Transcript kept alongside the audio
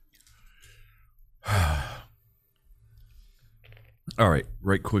All right,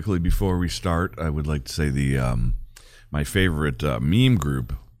 right quickly before we start, I would like to say the my favorite meme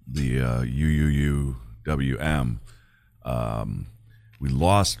group, the UUUWM. We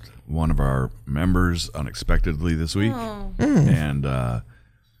lost one of our members unexpectedly this week, and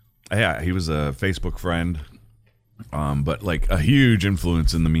yeah, he was a Facebook friend, but like a huge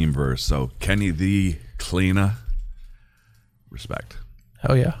influence in the meme verse. So Kenny the Cleaner, respect.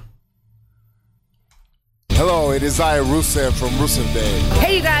 Oh yeah. Hello, it is I, Rusev from Rusev Day.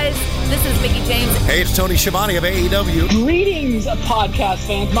 Hey, you guys, this is Mickey James. Hey, it's Tony Schiavone of AEW. Greetings, podcast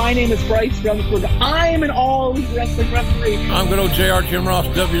fans. My name is Bryce Remsburg. I am an all-elite wrestling referee. I'm good old JR Jim Ross,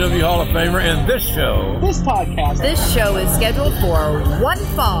 WWE Hall of Famer, and this show is scheduled for one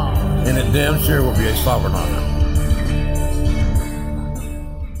fall. And it damn sure will be a sovereign honor.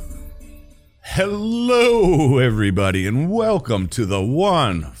 Hello, everybody, and welcome to the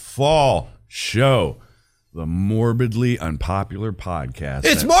One Fall Show, the morbidly unpopular podcast.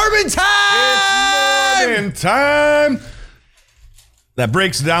 It's Morbin time! It's Morbin time! That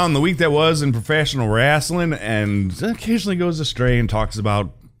breaks down the week that was in professional wrestling and occasionally goes astray and talks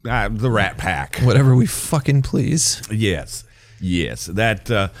about the Rat Pack. Whatever we fucking please. Yes.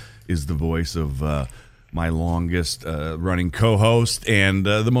 That is the voice of my longest running co-host and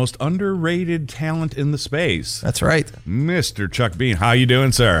the most underrated talent in the space. That's right. Mr. Chuck Bean. How you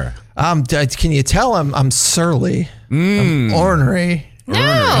doing, sir? Can you tell I'm surly? I'm ornery.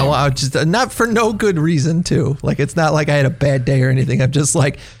 No, just not for no good reason too. Like it's not like I had a bad day or anything. I'm just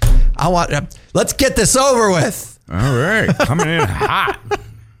like, let's get this over with. All right, coming in hot.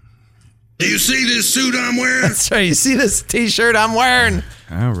 Do you see this suit I'm wearing? That's right. You see this T-shirt I'm wearing?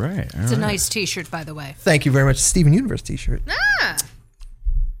 All right. It's a nice T-shirt, by the way. Thank you very much, Steven Universe T-shirt.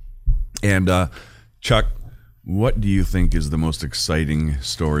 And Chuck, what do you think is the most exciting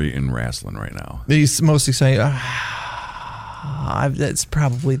story in wrestling right now? The most exciting. That's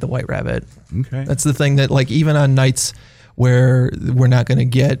probably the White Rabbit. Okay. That's the thing that, like, even on nights where we're not going to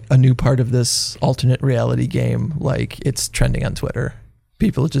get a new part of this alternate reality game, like it's trending on Twitter.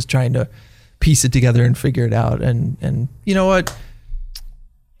 People are just trying to piece it together and figure it out. And you know what?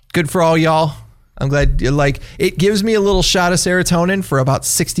 Good for all y'all. I'm glad. Like, it gives me a little shot of serotonin for about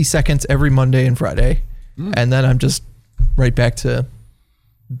 60 seconds every Monday and Friday. And then I'm just right back to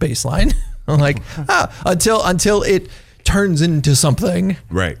baseline. I'm like, until it turns into something.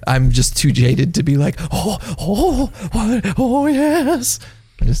 Right. I'm just too jaded to be like, oh yes.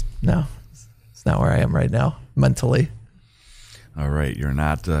 It's not where I am right now mentally. All right, you're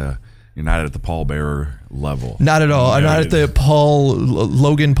not at the pallbearer level. Not at all. I'm not at the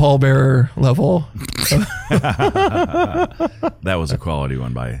Logan pallbearer level. That was a quality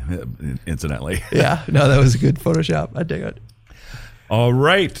one, incidentally. Yeah, no, that was a good Photoshop. I dig it. All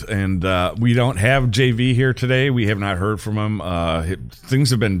right, and we don't have JV here today. We have not heard from him. Things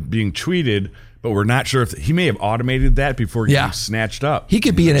have been being tweeted, but we're not sure if he may have automated that before getting snatched up. He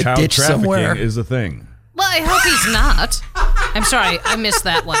could be in a Child ditch trafficking somewhere. Is a thing. Well, I hope he's not. I'm sorry, I missed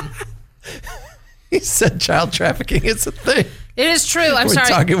that one. He said child trafficking is a thing. It is true. I'm We're sorry.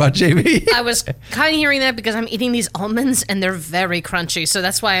 talking about JV. I was kind of hearing that because I'm eating these almonds and they're very crunchy. So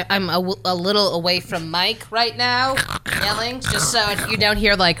that's why I'm a little away from Mike right now, yelling, just so you don't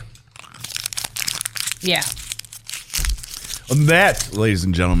hear like, yeah. And that, ladies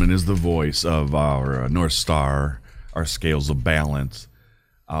and gentlemen, is the voice of our North Star, our scales of balance,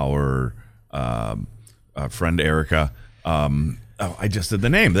 our friend Erica. I just did the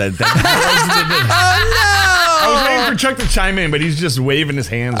name. Oh, no! I was waiting for Chuck to chime in, but he's just waving his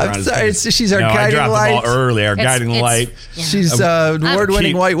hands around. I'm sorry, she's our guiding light. light. I dropped the ball early. Our guiding light. Yeah. She's an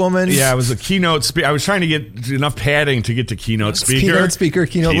award-winning white woman. Yeah, it was a keynote speaker. I was trying to get enough padding to get to keynote speaker.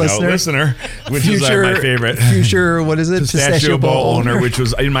 Keynote listener, which is my favorite. Future, what is it? Pistachio bowl owner, which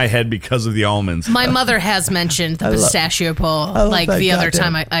was in my head because of the almonds. My mother has mentioned the pistachio bowl like the other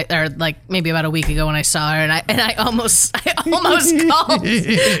time or like maybe about a week ago when I saw her, and I almost called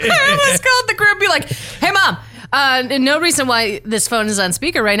the group, be like, "Hey, Mom, no reason why this phone is on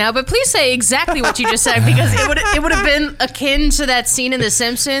speaker right now, but please say exactly what you just said, because it would have been akin to that scene in The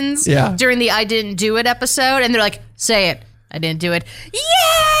Simpsons during the I Didn't Do It episode, and they're like, say it. I didn't do it.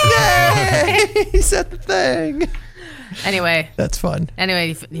 Yay! He said the thing. Anyway. That's fun.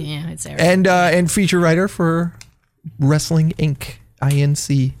 Anyway, yeah, it's Eric. And feature writer for Wrestling Inc.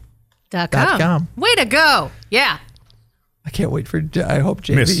 INC.com. Way to go. Yeah. I can't wait I hope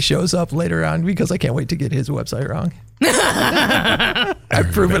JV shows up later on, because I can't wait to get his website wrong.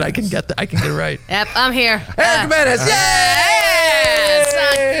 I've proven I can get it right. Yep, I'm here. Eric Menace, yay!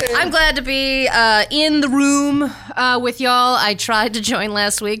 I I'm glad to be in the room with y'all. I tried to join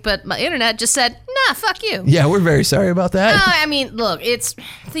last week, but my internet just said, nah, fuck you. Yeah, we're very sorry about that. I mean, look,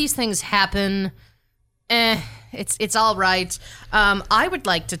 these things happen. It's all right. I would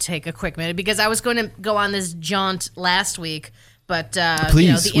like to take a quick minute because I was going to go on this jaunt last week, but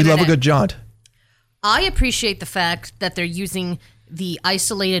please, we love a good jaunt. I appreciate the fact that they're using the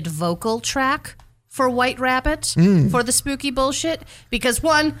isolated vocal track for White Rabbit for the spooky bullshit because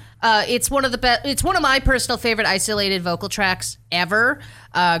one, it's one of my personal favorite isolated vocal tracks ever.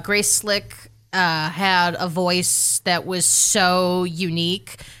 Grace Slick had a voice that was so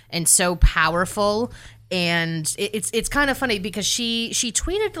unique and so powerful. And it's kind of funny because she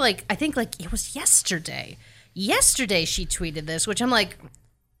tweeted I think it was yesterday. Yesterday she tweeted this, which I'm like,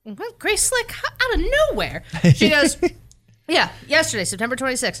 what, Grace Slick out of nowhere. She goes, yeah, yesterday, September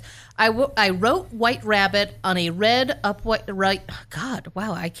 26th. I wrote White Rabbit on a red upright. God,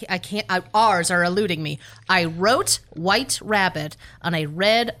 wow, I can't. R's are eluding me. I wrote White Rabbit on a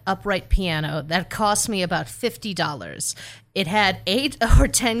red upright piano that cost me about $50. It had 8 or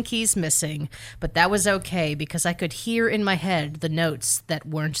 10 keys missing, but that was okay because I could hear in my head the notes that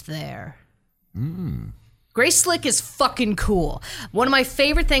weren't there. Grace Slick is fucking cool. One of my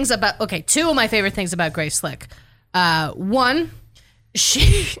favorite things about two of my favorite things about Grace Slick. One,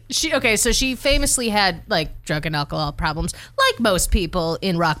 she famously had drug and alcohol problems, like most people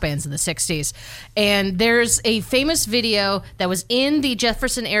in rock bands in the 60s. And there's a famous video that was in the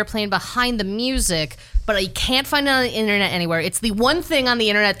Jefferson Airplane behind the music, but I can't find it on the internet anywhere. It's the one thing on the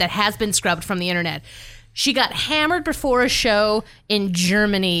internet that has been scrubbed from the internet. She got hammered before a show in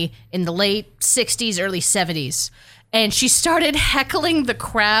Germany in the late 60s, early 70s. And she started heckling the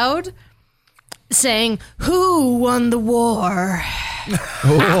crowd, saying, "Who won the war?"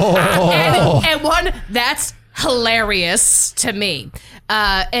 and one, that's hilarious to me.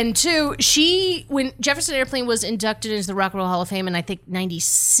 And two, when Jefferson Airplane was inducted into the Rock and Roll Hall of Fame in, I think,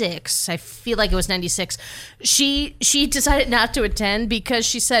 96, I feel like it was 96, she decided not to attend because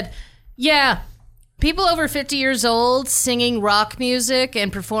she said, yeah, people over 50 years old singing rock music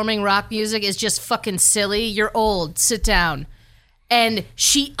and performing rock music is just fucking silly. You're old. Sit down. And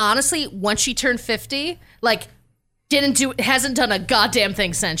she honestly, once she turned 50, hasn't done a goddamn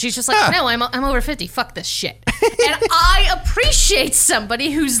thing since. She's just like, no, I'm over 50. Fuck this shit. And I appreciate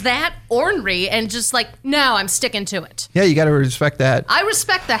somebody who's that ornery and just no, I'm sticking to it. Yeah, you got to respect that. I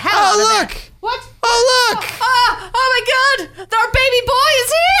respect the hell out of that. Look! What? Oh, look! Oh my God! Our baby boy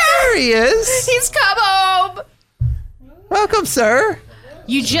is here! There he is! He's come home! Welcome, sir.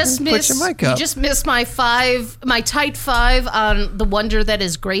 You just missed my tight 5 on the wonder that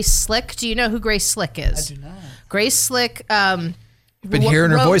is Grace Slick. Do you know who Grace Slick is? I do not. Grace Slick been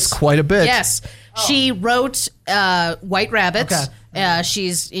hearing her voice quite a bit. Yes. She wrote White Rabbit. Okay. She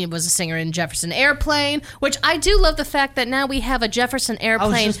was a singer in Jefferson Airplane, which I do love the fact that now we have a Jefferson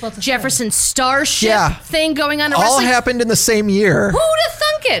Airplane, Jefferson Starship thing going on. All happened in the same year. Who'd have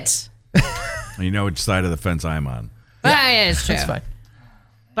thunk it? You know which side of the fence I'm on. Yeah, it's true. That's fine.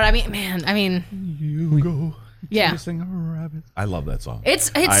 But I mean, you go yeah. chasing a rabbit. I love that song.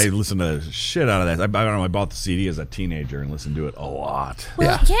 I listen to the shit out of that. I bought the CD as a teenager and listened to it a lot.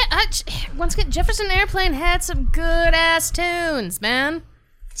 Well, once again, Jefferson Airplane had some good ass tunes, man.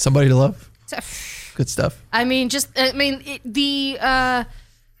 Somebody to love. Good stuff. I mean, the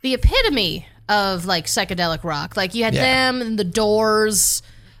epitome of psychedelic rock. You had them and the Doors,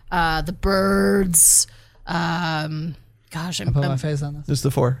 the Byrds. Gosh, I put my face on this. There's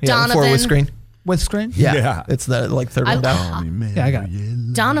the 4. Yeah, Donovan. The 4 with screen. With screen? Yeah. It's the third one down. Yeah, I got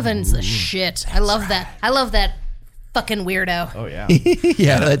it. Donovan's the shit. I love that. I love that fucking weirdo. Oh yeah.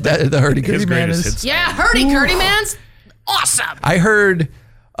 Yeah, the hurdy-gurdy man is. Yeah, hurdy-gurdy man's awesome. I heard.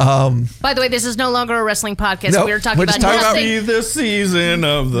 By the way, this is no longer a wrestling podcast. No, we're talking about nothing. Be the season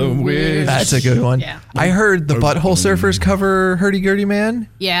of the wish. That's a good one. Yeah. I heard the Butthole Surfers cover Hurdy-Gurdy Man.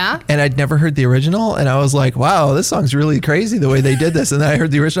 Yeah. And I'd never heard the original. And I was like, wow, this song's really crazy the way they did this. And then I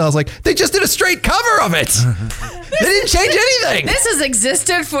heard the original. I was like, they just did a straight cover of it. They didn't change anything. This has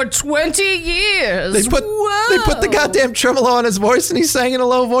existed for 20 years. They put the goddamn tremolo on his voice and he sang in a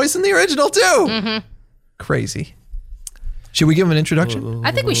low voice in the original too. Mm-hmm. Crazy. Should we give him an introduction?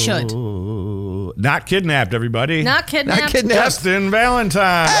 I think we should. Not Kidnapped, everybody. Not Kidnapped. Not Kidnapped. Justin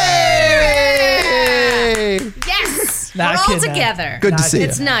Valentine. Hey! Yes. We're all together. Good to see you.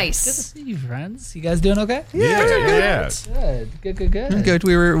 It's nice. Good to see you, friends. You guys doing okay? Yeah. Good.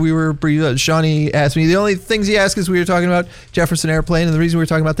 We were Shawnee asked me. The only things he asked is we were talking about Jefferson Airplane, and the reason we were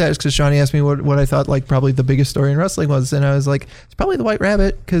talking about that is because Shawnee asked me what I thought like probably the biggest story in wrestling was, and I was like, it's probably the White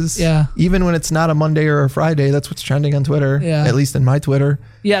Rabbit, because even when it's not a Monday or a Friday, that's what's trending on Twitter. Yeah. At least in my Twitter.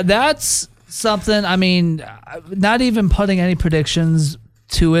 Yeah, that's something. I mean, not even putting any predictions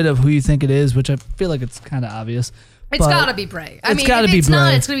to it of who you think it is, which I feel like it's kind of obvious. It's got to be Bray. I mean, if it's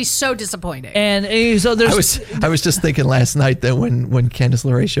not, it's going to be so disappointing. And so there's. I was just thinking last night that when Candice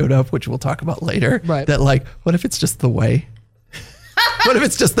LeRae showed up, which we'll talk about later, right? That like, what if it's just The Way? What if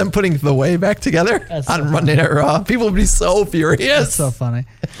it's just them putting The Way back together on Monday Night Raw? People would be so furious. That's so funny.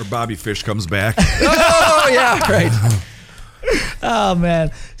 Or Bobby Fish comes back. Oh yeah, great. Oh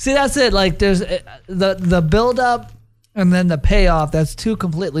man, see that's it. Like there's the build up. And then the payoff, that's two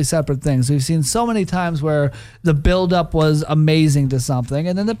completely separate things. We've seen so many times where the buildup was amazing to something,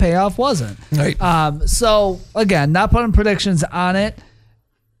 and then the payoff wasn't. Right. So, again, not putting predictions on it.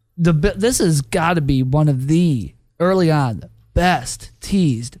 This has got to be one of the, early on, best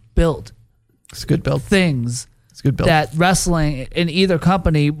teased, built it's a good build. things it's a good build. that wrestling in either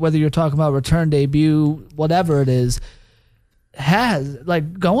company, whether you're talking about return, debut, whatever it is, has,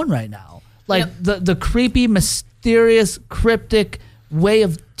 like, going right now. Like, the creepy, mysterious, cryptic way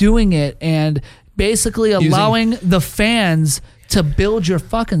of doing it, and basically allowing the fans to build your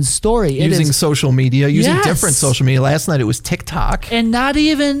fucking story. Using social media, using different social media. Last night it was TikTok. And not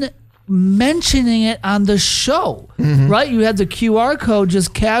even mentioning it on the show, right? You had the QR code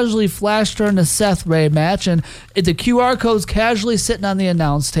just casually flashed during the Seth Ray match, and the QR code's casually sitting on the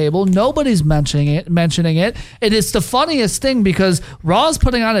announce table. Nobody's mentioning it. And it's the funniest thing because Raw's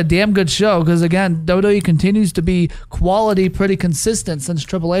putting on a damn good show because, again, WWE continues to be quality pretty consistent since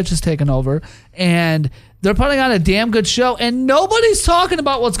Triple H has taken over, and they're putting on a damn good show, and nobody's talking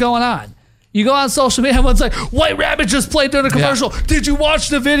about what's going on. You go on social media, everyone's like, White Rabbit just played during a commercial. Yeah. Did you watch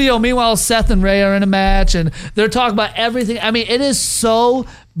the video? Meanwhile, Seth and Ray are in a match, and they're talking about everything. I mean, it is so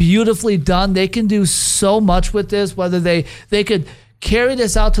beautifully done. They can do so much with this, whether they could carry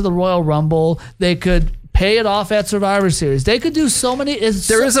this out to the Royal Rumble. They could pay it off at Survivor Series. They could do so many.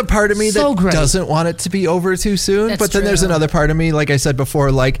 There is a part of me that doesn't want it to be over too soon, but then there's another part of me, like I said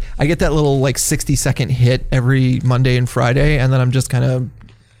before, like I get that little like 60-second hit every Monday and Friday, and then I'm just kind of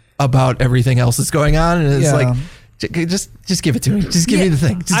about everything else that's going on, and it's like just give it to me. Just give me the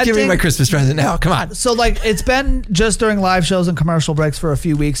thing. Just give me my Christmas present now. Come on. So like it's been just during live shows and commercial breaks for a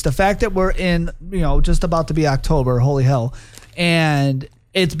few weeks. The fact that we're in, just about to be October, holy hell, and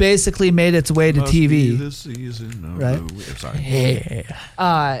it's basically made its way to TV. This season, right? Sorry.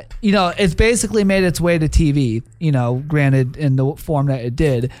 It's basically made its way to TV. Granted in the form that it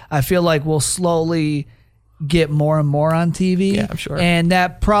did. I feel like we'll slowly get more and more on TV. Yeah, I'm sure. And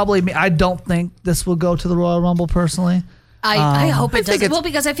that probably, I don't think this will go to the Royal Rumble personally. I hope it doesn't. Well,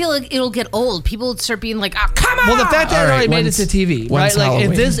 because I feel like it'll get old. People will start being like, "Oh, come on!" Well, the fact that it already made it to TV, right? Like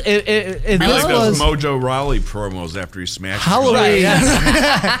if this was Mojo Rawley promos after he smashed Halloween.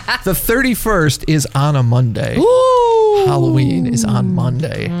 The 31st is on a Monday. Ooh. Halloween is on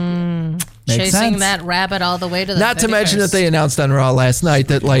Monday. Chasing that rabbit all the way to the Not to mention that they announced on Raw last night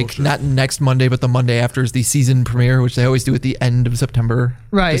that like not next Monday but the Monday after is the season premiere, which they always do at the end of September.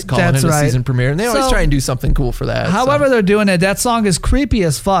 Right, just calling it a season premiere, and they always try and do something cool for that. However they're doing it, that song is creepy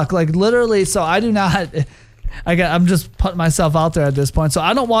as fuck. Like literally, so I do not. I'm just putting myself out there at this point. So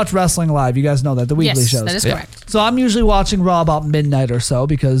I don't watch wrestling live. You guys know that, the weekly shows. That is correct. So I'm usually watching Raw about midnight or so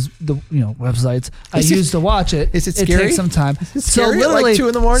because the websites I use to watch it. Is it scary? It takes some time. So literally, like 2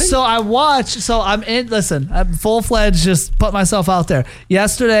 a.m. So I watch. So I'm in. Listen, I'm full fledged. Just put myself out there.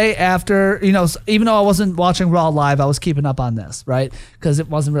 Yesterday, after even though I wasn't watching Raw live, I was keeping up on this, right? Because it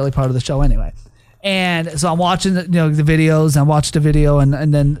wasn't really part of the show anyway. And so I'm watching the videos. I watched the video and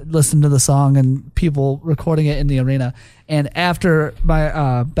then listen to the song and people recording it in the arena. And after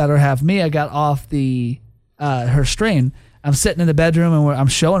my better half me, I got off her stream. I'm sitting in the bedroom and I'm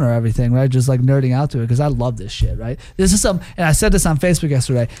showing her everything, right? Just like nerding out to it because I love this shit, right? This is and I said this on Facebook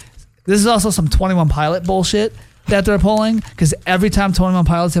yesterday. This is also some 21 Pilot bullshit that they're pulling because every time 21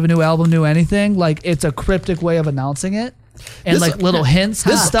 Pilots have a new album, new anything, like it's a cryptic way of announcing it. And like little hints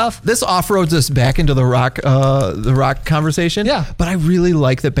and stuff. This off-roads us back into the rock conversation. Yeah. But I really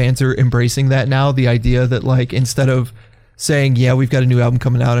like that bands are embracing that now. The idea that like instead of saying, yeah, we've got a new album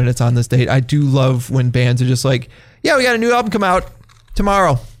coming out and it's on this date. I do love when bands are just like, yeah, we got a new album come out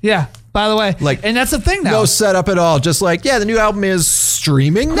tomorrow. Yeah. by the way. Like, and that's the thing now. No setup at all. Just like, yeah, the new album is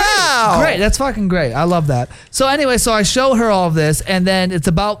streaming now. Great. That's fucking great. I love that. So anyway, so I show her all of this, and then it's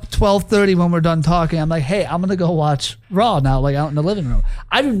about 12:30 when we're done talking. I'm like, hey, I'm going to go watch Raw now, like out in the living room.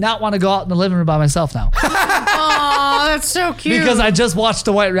 I do not want to go out in the living room by myself now. Oh, that's so cute. Because I just watched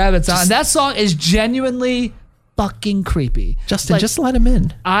the White Rabbit song, and that song is genuinely fucking creepy. Justin, just let him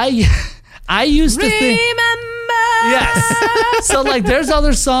in. I used to think... Yes. So like there's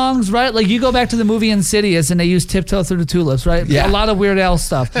other songs, right? Like you go back to the movie Insidious and they use Tiptoe Through the Tulips, right? Yeah. A lot of Weird Al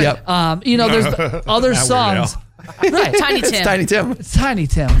stuff. Yep. There's other songs. Right. Tiny Tim. It's Tiny Tim. It's Tiny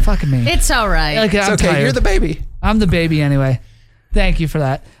Tim. Fucking me. It's all right. Okay, It's I'm okay. tired. You're the baby. I'm the baby anyway. Thank you for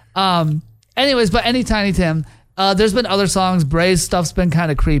that. Anyways, but any Tiny Tim. There's been other songs. Bray's stuff's been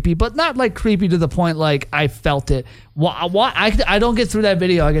kind of creepy, but not like creepy to the point like I felt it. I don't get through that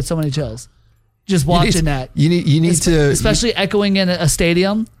video. I get so many chills. Just watching that. You need to, especially echoing in a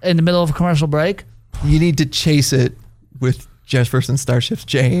stadium in the middle of a commercial break. You need to chase it with Jefferson Starship's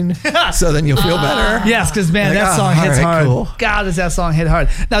Jane, so then you'll feel better. Yes, because man, Like, that song hits right, hard. cool. God, does that song hit hard?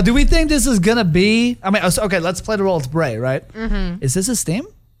 Now, do we think this is gonna be? I mean, okay, let's play the role. It's Bray, right? Mm-hmm. Is this his theme,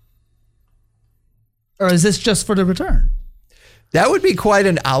 or is this just for the return? That would be quite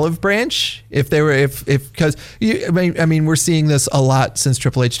an olive branch if they were because I mean we're seeing this a lot since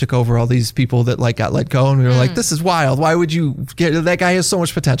Triple H took over. All these people that like got let go, and we were like, this is wild. Why would you get that guy has so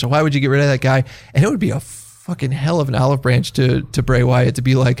much potential? Why would you get rid of that guy? And it would be a fucking hell of an olive branch to Bray Wyatt to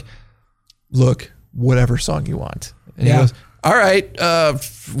be like, look, whatever song you want. And he goes, all right,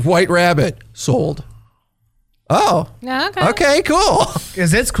 White Rabbit sold. Oh, okay, cool.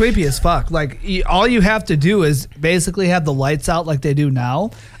 Because it's creepy as fuck. Like all you have to do is basically have the lights out like they do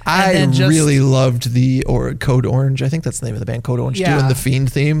now. I really loved the Code Orange. I think that's the name of the band, Code Orange, doing the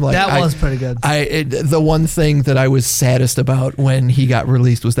Fiend theme. Like that was pretty good. The one thing that I was saddest about when he got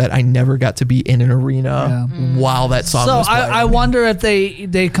released was that I never got to be in an arena while that song was playing. So I wonder if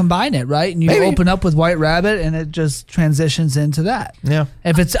they combine it, right? And you open up with White Rabbit and it just transitions into that. Yeah.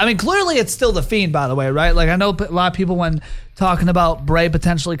 Clearly it's still the Fiend, by the way, right? Like I know a lot of people when talking about Bray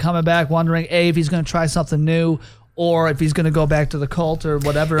potentially coming back, wondering if he's going to try something new, or if he's going to go back to the Cult or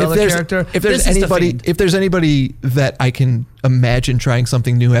whatever other character. If there's anybody that I can imagine trying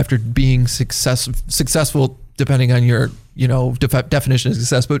something new after being successful, depending on your definition of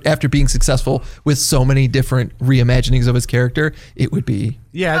success, but after being successful with so many different reimaginings of his character, it would be.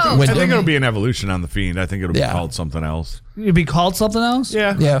 Yeah, I think it'll be an evolution on the Fiend. I think it'll be called something else. It'd be called something else?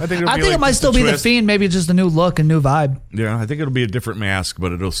 Yeah. Yeah. I think it might still be the Fiend, maybe just a new look and new vibe. Yeah, I think it'll be a different mask,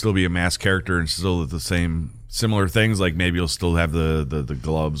 but it'll still be a mask character and still the same similar things. Like maybe you'll still have the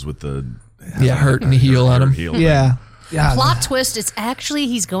gloves with the hurt and heel on him. Yeah. Yeah. Plot twist, it's actually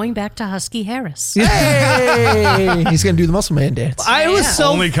he's going back to Husky Harris. Hey! He's going to do the Muscle Man dance. I was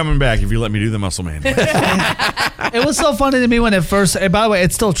only coming back if you let me do the Muscle Man dance. It was so funny to me when it first. By the way,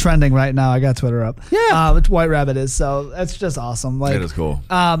 it's still trending right now. I got Twitter up. Yeah, which White Rabbit is. So that's just awesome. Like that is cool.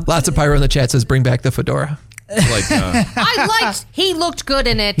 Lots of pyro in the chat says, "Bring back the fedora." He looked good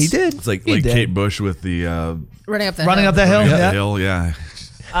in it. He did. It's like Kate Bush with the running up the hill. The hill, yeah.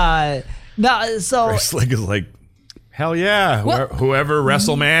 No, so Slick is like, hell yeah, whoever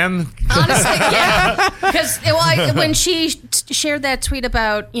WrestleMan. Honestly, yeah, because when she shared that tweet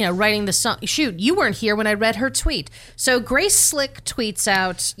about writing the song, shoot, you weren't here when I read her tweet. So Grace Slick tweets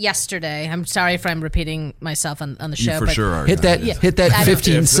out yesterday. I'm sorry if I'm repeating myself on the show. You for sure are. Hit that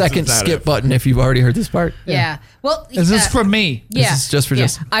 15-second skip button if you've already heard this part. Yeah. Well, is this for me? Yeah. This is just for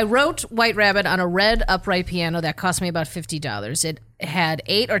Justin. I wrote White Rabbit on a red upright piano that cost me about $50. It had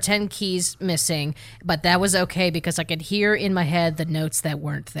 8 or 10 keys missing, but that was okay because I could hear in my head the notes that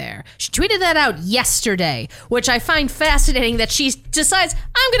weren't there. She tweeted that out yesterday, which I find fascinating that she decides,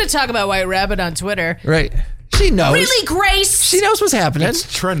 I'm going to talk about White Rabbit on Twitter. Right. She knows. Really, Grace? She knows what's happening.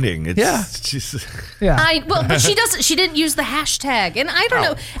 It's trending. But she doesn't. She didn't use the hashtag, and I don't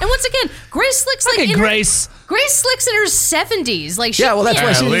know. And once again, Grace Slick's like Grace Slick's in her 70s. Like that's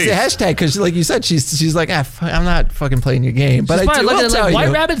why she used the hashtag because, like you said, she's like, I'm not fucking playing your game. But I will tell you,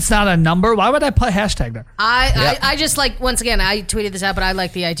 White Rabbit's not a number. Why would I put hashtag there? I just like once again I tweeted this out, but I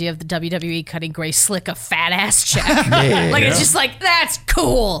like the idea of the WWE cutting Grace Slick a fat ass check. It's just like that's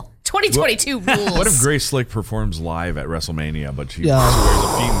cool. 2022 rules. What if Grace Slick performs live at WrestleMania, but she wears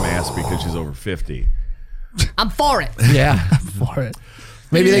a Fiend mask because she's over 50? I'm for it. Yeah, I'm for it.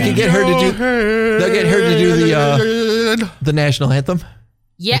 Maybe they could get her to do. They'll get her to do the national anthem.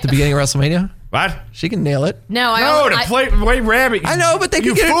 Yeah. At the beginning of WrestleMania. What? She can nail it. No, to play White Rabbit. I know, but they can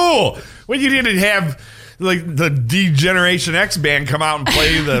you get fool. Well, you didn't have like the D-Generation X band come out and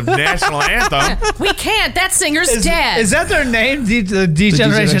play the national anthem. We can't. That singer's dead. Is that their name? The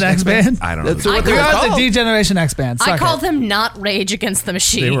D-Generation X Band? I don't know. That's what We they're are the called. D-Generation X Band. I Suck call it. them not Rage Against the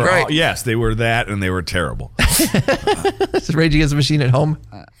Machine. They were Right. yes, they were that, and they were terrible. Is Rage Against the Machine at home?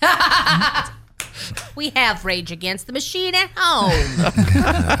 We have Rage Against the Machine at home.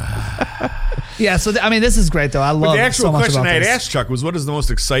 Yeah, so I mean, this is great though. I love But the actual so much question about I had this. asked Chuck was, what is the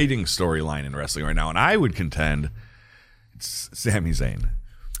most exciting storyline in wrestling right now? And I would contend it's Sami Zayn.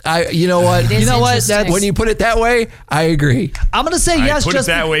 You know what? It is interesting. That's- When you put it that way, I agree. I'm gonna say yes. I put just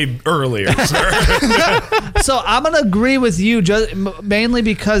it that way earlier, sir. So I'm gonna agree with you, just mainly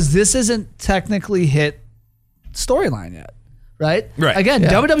because this isn't technically hit storyline yet, right? Right. Again, Yeah.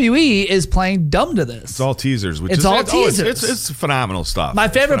 WWE is playing dumb to this. It's all teasers. Which It's is, all teasers. It's phenomenal stuff. My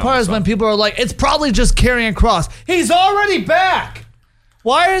favorite part is when people are like, "It's probably just Karrion Kross. He's already back.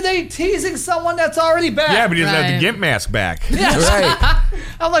 Why are they teasing someone that's already back?" Yeah, but he doesn't have Right. the Gimp mask back. Right.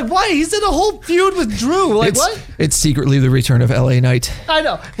 I'm like, why? He's in a whole feud with Drew. Like, what? It's secretly the return of LA Knight. I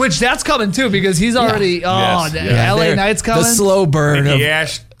know. Which that's coming too because he's already. Oh, Yes, Yeah, LA they're- Knight's coming. The slow burn of Nikki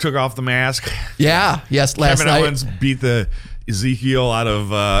Ash took off the mask. yes, last Kevin night. Owens beat the Ezekiel out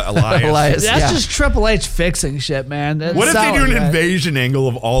of Elias. Elias. That's Yeah. just Triple H fixing shit, man. That's What if they do solid, an right? invasion angle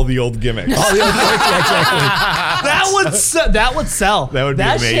of all the old gimmicks? All the other exactly. That would that would sell. That would be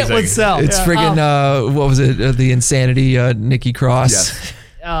That shit amazing. would sell. It's friggin' what was it? The Insanity Nikki Cross. Yes.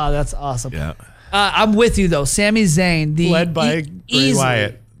 Oh, that's awesome. Yeah. I'm with you though. Sami Zayn, the Led by Bray easily-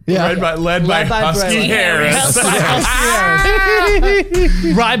 Wyatt. Yeah. Led by Husky Bray Wyatt. Harris.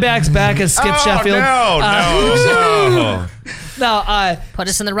 Ryback's back as Skip Sheffield. No. No, Put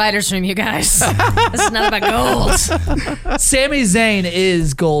us in the writer's room, you guys. This is not about gold. Sami Zayn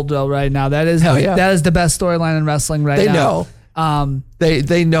is gold though right now. That is Hell yeah. that is the best storyline in wrestling right They now. know.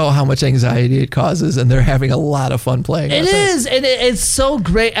 They know how much anxiety it causes, and they're having a lot of fun playing. It with is, and it's so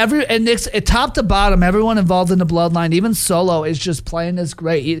great. It's top to bottom, everyone involved in the bloodline, even Solo, is just playing this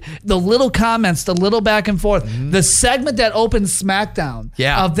great. The little comments, the little back and forth, the segment that opened SmackDown,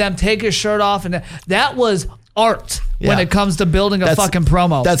 Yeah. of them take his shirt off, and that was art when Yeah. it comes to building a fucking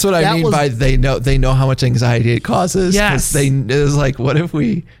promo. That's what I That mean was- by they know how much anxiety it causes. 'Cause Yes. it's like what if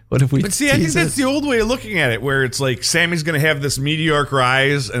we But see, I think tease that's it? the old way of looking at it, where it's like Sammy's going to have this meteoric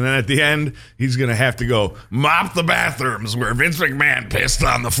rise, and then at the end, he's going to have to go mop the bathrooms where Vince McMahon pissed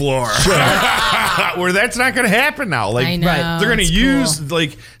on the floor. Where that's not going to happen now. Like, I know, they're going to it's use, cool.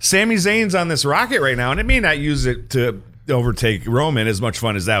 like, Sami Zayn's on this rocket right now, and it may not use it to overtake Roman, as much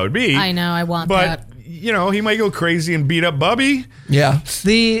fun as that would be. I know, I want but, that. you know, he might go crazy and beat up Bubby. Yeah.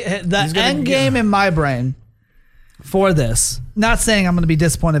 The gonna end get- game in my brain for this. Not saying I'm going to be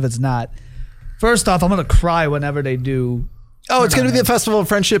disappointed if it's not. First off, I'm going to cry whenever they do. Oh, it's going to be the Festival of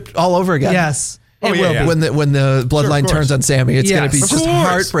Friendship all over again. Yes, Oh, it yeah, will yeah. be. When the bloodline course. turns on Sammy, it's going to be Yes. just Of course.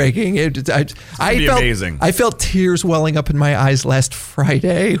 heartbreaking. I be felt amazing. I felt tears welling up in my eyes last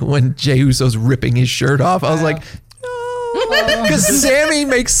Friday when Jey Uso's ripping his shirt off. I was like, because Sammy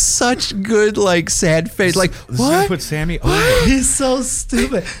makes such good like sad face. Like This is gonna what? put Sammy over. He's so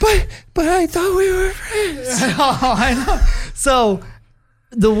stupid. But I thought we were friends. Oh, I know. So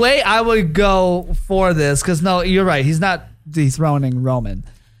the way I would go for this, because no, you're right. He's not dethroning Roman.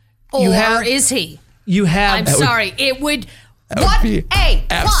 Or You have- is he? You have. I'm sorry. It would. would What be a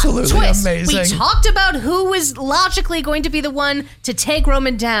absolutely plot twist. amazing. We talked about who was logically going to be the one to take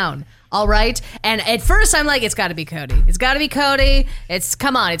Roman down. All right. And at first I'm like, it's got to be Cody. It's got to be Cody. It's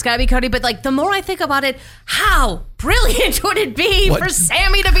got to be Cody. But like the more I think about it, how brilliant would it be What for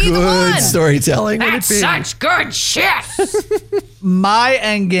Sammy to be the Good one? storytelling. would That's it be? such good shit. My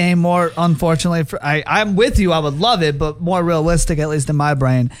end game, more unfortunately, I'm with you. I would love it, but more realistic, at least in my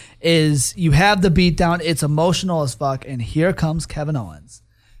brain, is you have the beatdown. It's emotional as fuck, and here comes Kevin Owens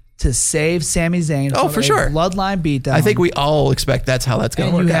to save Sami Zayn. Oh, from for a sure. bloodline beatdown. I think we all expect that's how that's going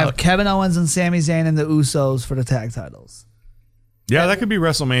and to you work have out. Kevin Owens and Sami Zayn and the Usos for the tag titles, Yeah, that could be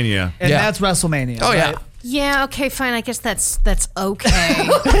WrestleMania. and Yeah. that's WrestleMania. Oh yeah. right? Yeah, okay, fine. I guess that's okay.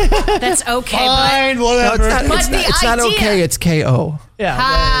 That's okay. Fine, No, whatever. it's not, But it's the not, it's not idea- okay. It's KO. Yeah,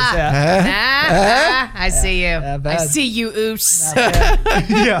 Ha. that I see you. Yeah, I bad. see you, Oos. is,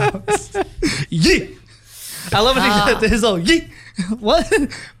 yeah. Yeet. I love when he got his own yeet. What? Yeah,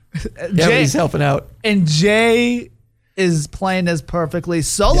 but he's helping out. And Jay is playing this perfectly.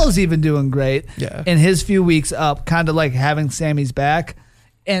 Solo's even doing great. Yeah. In his few weeks up, kind of like having Sammy's back.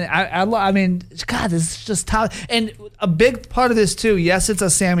 And I mean, God, this is just top. And a big part of this too. Yes, it's a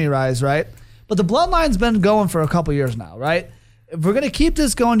Sammy rise, right? But the bloodline's been going for a couple years now, right? if we're going to keep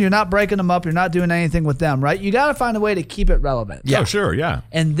this going, you're not breaking them up. You're not doing anything with them, right? You got to find a way to keep it relevant. Yeah, sure, yeah.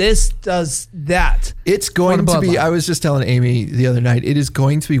 And this does that. It's going to be, I was just telling Amy the other night, it is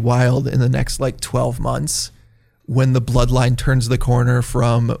going to be wild in the next 12 months when the bloodline turns the corner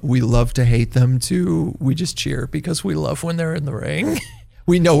from we love to hate them to we just cheer because we love when they're in the ring.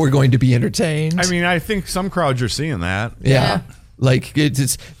 We know we're going to be entertained. I mean, I think some crowds are seeing that. Yeah. Like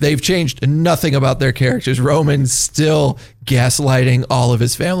they've changed nothing about their characters. Roman's still gaslighting all of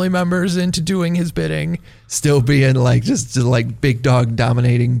his family members into doing his bidding, still being just big dog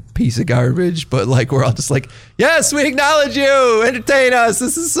dominating piece of garbage. But we're all just yes, we acknowledge you. Entertain us.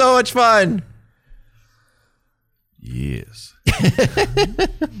 This is so much fun. Yes.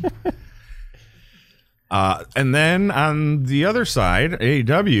 And then on the other side,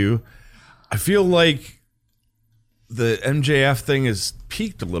 AEW, I feel like the MJF thing is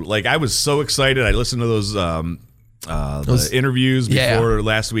peaked a little. I was so excited. I listened to those the interviews before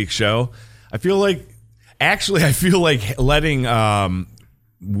last week's show. I feel like letting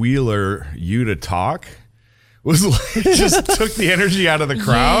Wheeler Yuta talk was just took the energy out of the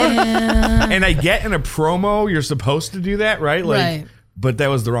crowd. Yeah. And I get in a promo, you're supposed to do that, right? Right. But that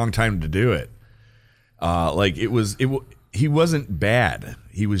was the wrong time to do it. He wasn't bad.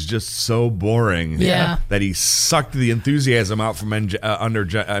 He was just so boring that he sucked the enthusiasm out from under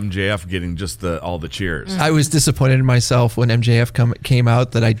MJF getting just all the cheers. I was disappointed in myself when MJF came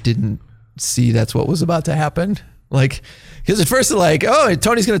out that I didn't see that's what was about to happen. Because at first they're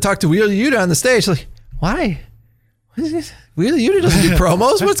Tony's going to talk to Wheeler Yuta on the stage. Why? Wheeler Yuta doesn't do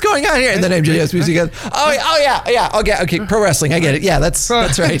promos. What's going on here? And then MJF's music goes, okay, pro wrestling. I get it. Yeah, that's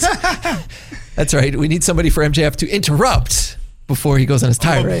right. That's right. We need somebody for MJF to interrupt before he goes on his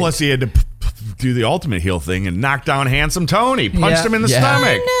tirade. Plus, he had to do the ultimate heel thing and knock down Handsome Tony. Punched him in the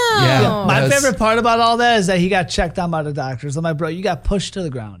stomach. Yeah. My favorite part about all that is that he got checked on by the doctors. I'm like, bro, you got pushed to the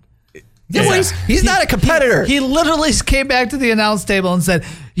ground. Yeah. He's not a competitor. He literally came back to the announce table and said,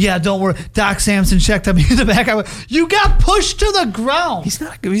 yeah, don't worry. Doc Samson checked on me in the back. I went, you got pushed to the ground. He's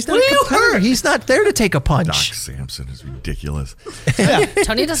not a competitor. He's not there to take a punch. Doc Samson is ridiculous.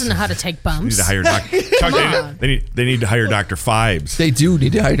 Tony doesn't know how to take bumps. They need to hire they need to hire Dr. Fibes. They do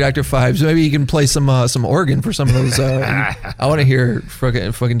need to hire Dr. Fibes. Maybe he can play some organ for some of those. I want to hear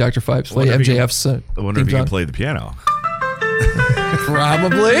fucking Dr. Fibes play MJF's. I wonder if he can play the piano.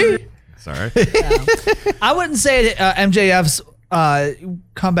 Probably. Sorry. I wouldn't say MJF's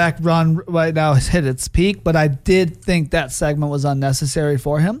comeback run right now has hit its peak, but I did think that segment was unnecessary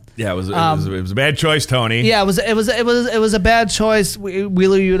for him. Yeah, it was a bad choice, Tony. Yeah, it was a bad choice.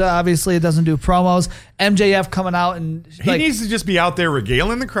 Wheeler Yuta obviously doesn't do promos. MJF coming out and he needs to just be out there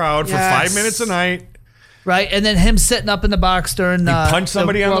regaling the crowd for 5 minutes a night. Right, and then him sitting up in the box during punch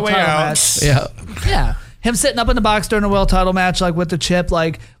somebody on the way out. Match. Yeah. Him sitting up in the box during a world title match, with the chip,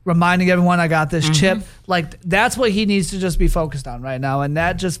 reminding everyone I got this chip. That's what he needs to just be focused on right now. And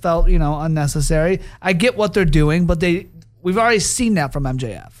that just felt, unnecessary. I get what they're doing, but we've already seen that from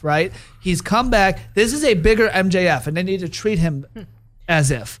MJF, right? He's come back. This is a bigger MJF, and they need to treat him as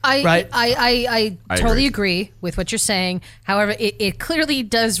if, right? I totally agree with what you're saying. However, it clearly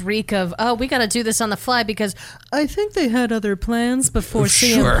does reek of, we got to do this on the fly because I think they had other plans before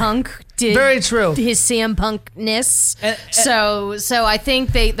CM Punk did Very true. his CM Punkness. So I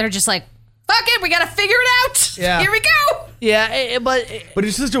think they're just like, fuck it, we got to figure it out. Yeah. Here we go. Yeah, but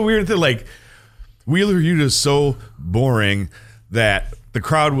it's such a weird thing. Wheeler Yuta is so boring that the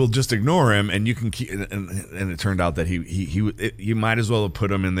crowd will just ignore him, and you can keep. And it turned out that you might as well have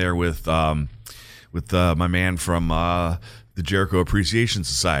put him in there with my man from the Jericho Appreciation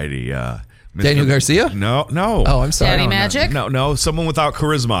Society. Daniel Garcia? No. Oh, I'm sorry. Daddy Magic? No, someone without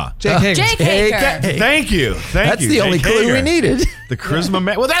charisma. Jake Hager. Thank you. That's the only clue we needed. The charisma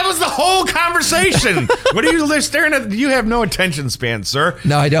man. Well, that was the whole conversation. What are you staring at? You have no attention span, sir.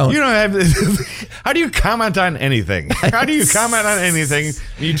 No, I don't. You don't have. How do you comment on anything? How do you comment on anything?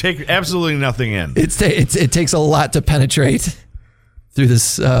 You take absolutely nothing in. It takes a lot to penetrate through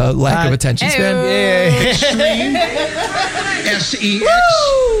this lack of attention span. SEX.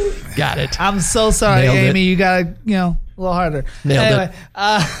 Got it. I'm so sorry, Nailed Amy. it. You got to, a little harder. Nailed it.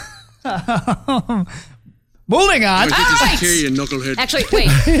 Moving on. Actually, wait.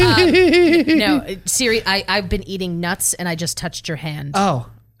 No, Siri, I've been eating nuts and I just touched your hand. Oh.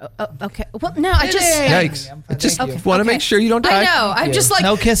 Okay. Well, no, I just... Yikes. I just want to make sure you don't die. I know. I'm just like...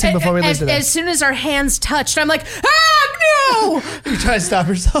 No kissing before we leave today. As soon as our hands touched, I'm like, no! You try to stop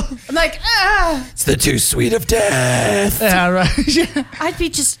yourself. I'm like, It's the too sweet of death. Yeah, right. I'd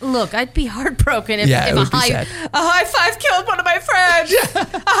be heartbroken if it would be sad. a high five killed one of my friends.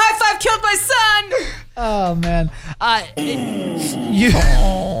 A high five killed my son. Oh, man. What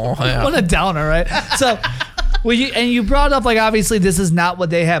a downer, right? So, you brought up, like, obviously this is not what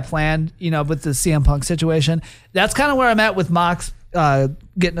they had planned, with the CM Punk situation. That's kind of where I'm at with Mox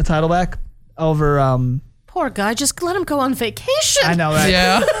getting the title back over. Poor guy, just let him go on vacation. I know, right?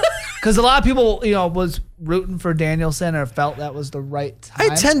 Yeah. Because a lot of people, was rooting for Danielson or felt that was the right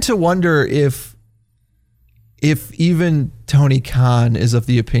time. I tend to wonder if even Tony Khan is of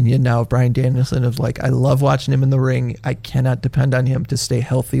the opinion now of Bryan Danielson of like, I love watching him in the ring. I cannot depend on him to stay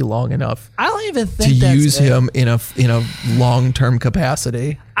healthy long enough. I don't even think to use him in a long-term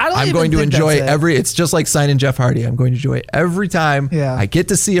capacity. I'm going to enjoy it's just like signing Jeff Hardy. I'm going to enjoy every time I get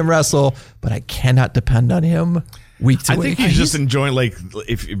to see him wrestle, but I cannot depend on him week to week. I think he's just enjoying, like,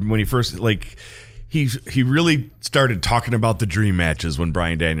 when he first, like, he really started talking about the dream matches when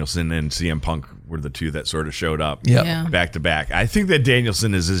Bryan Danielson and CM Punk were the two that sort of showed up back to back. I think that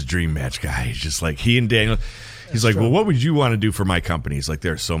Danielson is his dream match guy. He's just like, he and Daniel, he's like, well, what would you want to do for my company? He's like,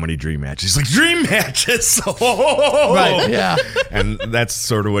 there's so many dream matches. He's like, dream matches? Right, yeah. And that's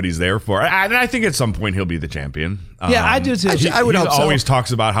sort of what he's there for. And I think at some point he'll be the champion. Yeah, I do too. I would hope so. He always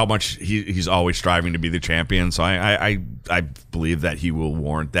talks about how much he's always striving to be the champion. So I believe that he will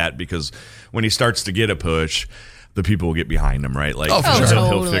warrant that, because when he starts to get a push, the people will get behind him, right? Like,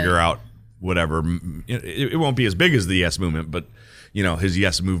 he'll figure out whatever. It won't be as big as the Yes Movement, but his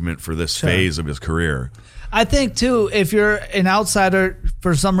Yes Movement for this phase of his career. I think too, if you're an outsider,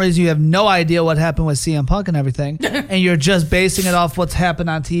 for some reason you have no idea what happened with CM Punk and everything, and you're just basing it off what's happened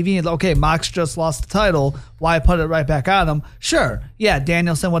on TV, and okay, Mox just lost the title, why put it right back on him? Sure, yeah,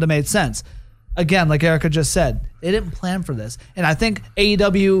 Danielson would have made sense. Again, like Erica just said, they didn't plan for this, and I think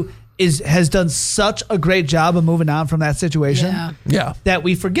AEW has done such a great job of moving on from that situation that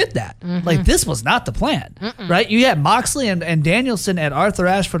we forget that. Like, this was not the plan, right? You had Moxley and Danielson at Arthur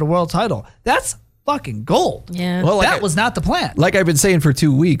Ashe for the world title. That's fucking gold. Yeah. Well, that was not the plan. Like I've been saying for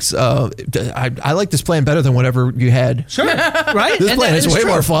 2 weeks, I like this plan better than whatever you had. Sure, right? This plan is way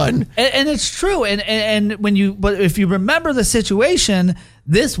more fun. And it's true. And but if you remember the situation,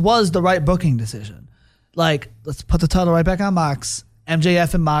 this was the right booking decision. Like, let's put the title right back on Mox.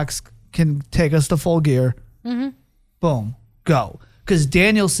 MJF and Mox can take us to Full Gear. Boom, go. Because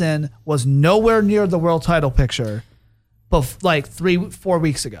Danielson was nowhere near the world title picture, but like 3-4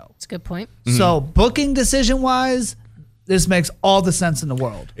 weeks ago. That's a good point. So booking decision wise, this makes all the sense in the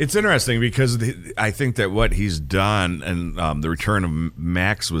world. It's interesting because I think that what he's done, and the return of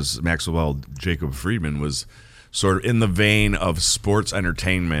Maxwell Jacob Friedman was sort of in the vein of sports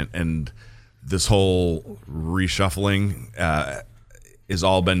entertainment, and this whole reshuffling has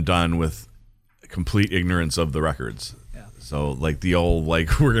all been done with complete ignorance of the records. Yeah. So like the old,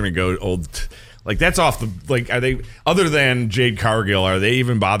 like, we're going to go old, like, that's off the, like, are they, other than Jade Cargill, are they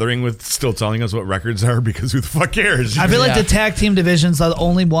even bothering with still telling us what records are? Because who the fuck cares? I feel like the tag team divisions are the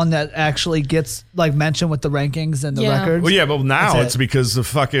only one that actually gets like mentioned with the rankings and the records. Well, yeah, but now it's because the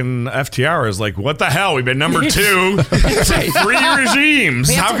fucking FTR is like, what the hell? We've been number 2 for 3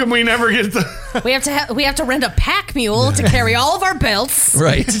 regimes. How come we never get the... We have to rent a pack mule to carry all of our belts.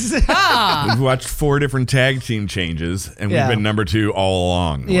 Right. We've watched 4 different tag team changes, and we've been number 2 all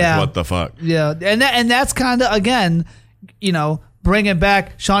along. Like, what the fuck? Yeah. And that's kind of, again, bringing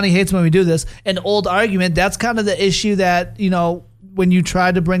back, Shawnee hates when we do this, an old argument. That's kind of the issue that, when you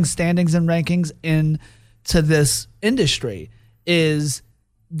try to bring standings and rankings into this industry, is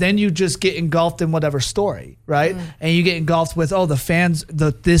then you just get engulfed in whatever story, right? And you get engulfed with, the fans,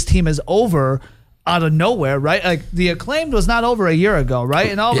 this team is over out of nowhere, right? Like, the Acclaimed was not over a year ago, right?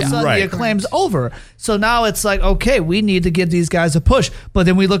 And all of a sudden, the Acclaimed's over. So now it's like, okay, we need to give these guys a push. But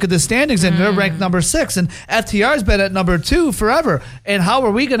then we look at the standings, and they're ranked number 6, and FTR's been at number 2 forever. And how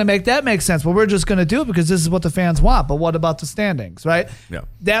are we going to make that make sense? Well, we're just going to do it because this is what the fans want. But what about the standings, right? Yeah.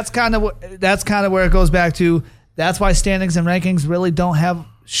 That's kind of where it goes back to. That's why standings and rankings really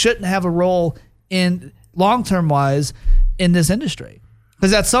shouldn't have a role in long-term wise in this industry.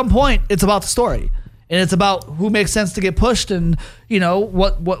 Because at some point, it's about the story, and it's about who makes sense to get pushed, and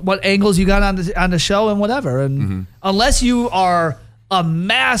what angles you got on the show and whatever. And unless you are a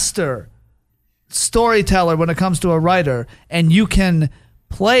master storyteller when it comes to a writer, and you can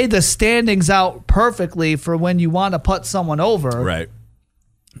play the standings out perfectly for when you want to put someone over, right?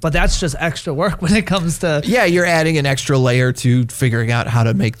 But that's just extra work when it comes to... Yeah, you're adding an extra layer to figuring out how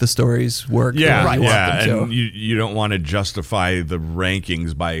to make the stories work. And you don't want to justify the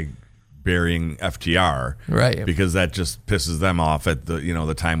rankings by burying FTR. Right. Because that just pisses them off at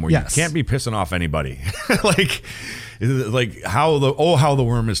the time where you can't be pissing off anybody. like how the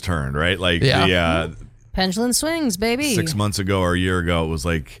worm is turned, right? Like, pendulum swings, baby. 6 months ago or a year ago, it was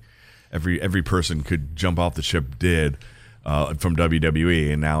like every person could jump off the ship did from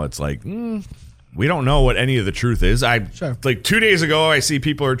WWE, and now it's like we don't know what any of the truth is. Like 2 days ago, I see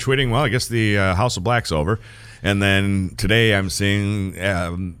people are tweeting, well, I guess the House of Black's over, and then today I'm seeing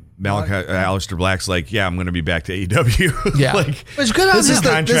Aleister Black's like, yeah, I'm going to be back to AEW. Yeah, like, which good. This is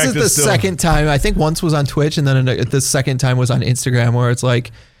the second time. I think once was on Twitch, and then the second time was on Instagram, where it's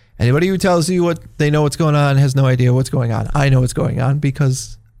like, anybody who tells you what they know what's going on has no idea what's going on. I know what's going on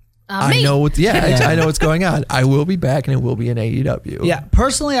because I know what's I know what's going on. I will be back, and it will be in AEW. Yeah,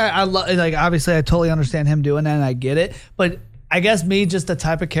 personally, I love, like, obviously I totally understand him doing that, and I get it. But I guess me, just the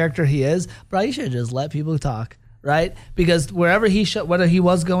type of character he is, bro, you should just let people talk. Right? Because wherever whether he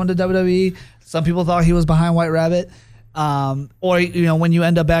was going to WWE, some people thought he was behind White Rabbit, or, you know, when you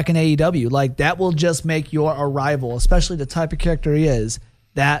end up back in AEW, like, that will just make your arrival, especially the type of character he is,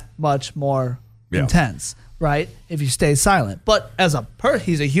 that much more intense, right? If you stay silent. But as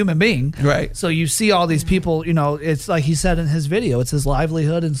he's a human being, right? So you see all these people, you know, it's like he said in his video, it's his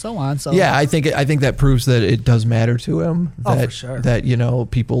livelihood and so on. So yeah, I think that proves that it does matter to him. That, for sure. That, you know,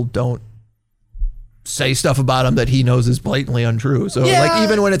 people don't say stuff about him that he knows is blatantly untrue. So like,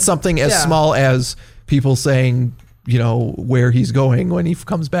 even when it's something as small as people saying, you know, where he's going when he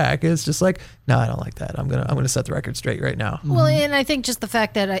comes back, it's just like, no, I don't like that. I'm gonna set the record straight right now. Well, and I think just the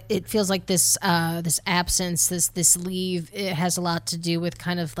fact that it feels like this absence, this leave, it has a lot to do with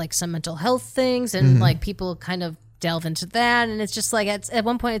kind of like some mental health things, and like people kind of delve into that, and it's just like at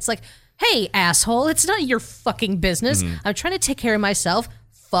one point it's like, hey, asshole, it's not your fucking business. I'm trying to take care of myself.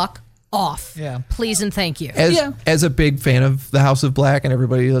 Fuck off. Yeah. Please and thank you. As a big fan of the House of Black and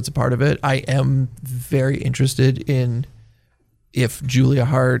everybody that's a part of it, I am very interested in if Julia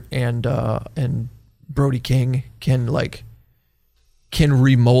Hart and Brody King can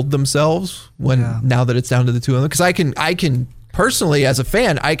remold themselves now that it's down to the two of them. Because I can personally, as a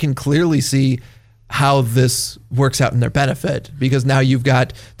fan, I can clearly see how this works out in their benefit, because now you've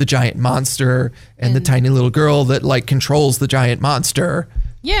got the giant monster and the tiny little girl that like controls the giant monster.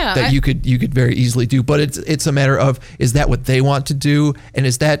 Yeah, that you could very easily do, but it's a matter of, is that what they want to do, and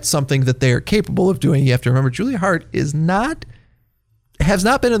is that something that they are capable of doing? You have to remember, Julia Hart has not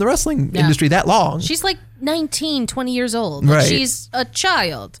been in the wrestling industry that long. She's like 19, 20 years old. Right. She's a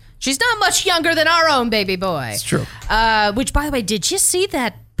child. She's not much younger than our own baby boy. It's true. Which, by the way, did you see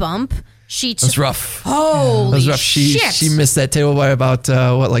that bump? That's rough. Holy rough. shit. She missed that table by about,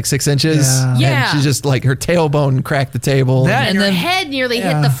 6 inches? Yeah. And she just, like, her tailbone cracked the table. And her head nearly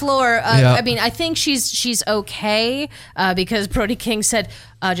hit the floor. I mean, I think she's okay, because Brody King said,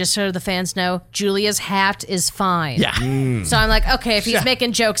 just so the fans know, Julia's hat is fine. Yeah. So I'm like, okay, if he's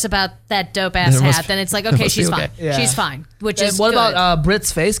making jokes about that dope-ass hat, then it's like, okay, she's fine. Yeah. She's fine, which is what good. about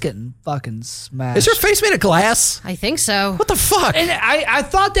Britt's face getting fucking smashed? Is her face made of glass? I think so. What the fuck? And I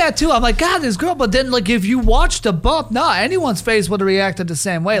thought that too. I'm like, God, this girl. But then, like, if you watch the bump, anyone's face would have reacted the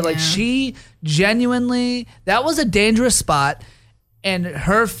same way. Like, she genuinely, that was a dangerous spot, and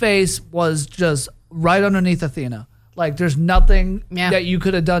her face was just right underneath Athena. Like, there's nothing that you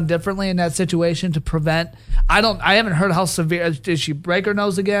could have done differently in that situation to prevent. I haven't heard how severe. Did she break her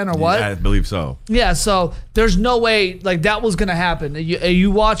nose again or what? I believe so. Yeah, so there's no way, like, that was going to happen.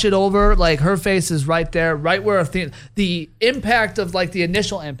 You watch it over, like, her face is right there, right where Athena, the impact of, like, the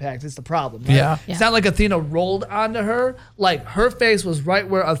initial impact is the problem. Right? Yeah. It's not like Athena rolled onto her. Like, her face was right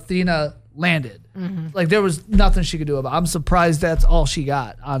where Athena landed. Like, there was nothing she could do about it. I'm surprised that's all she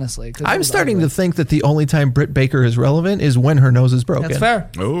got, honestly. I'm starting to think that the only time Britt Baker is relevant is when her nose is broken. That's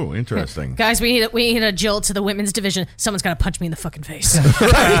fair. Oh, interesting. Guys, we need a jolt to the women's division. Someone's got to punch me in the fucking face.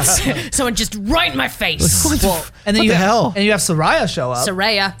 Someone just right in my face. And then what the hell? And you have Soraya show up.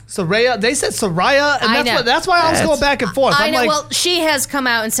 Soraya. They said Soraya, and that's why I was going back and forth. I know. Well, she has come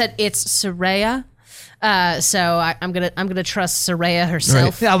out and said it's Soraya. So I'm gonna trust Soraya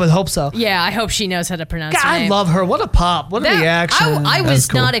herself. Right. Yeah, I would hope so. Yeah, I hope she knows how to pronounce her name. I love her. What a pop. What a reaction. I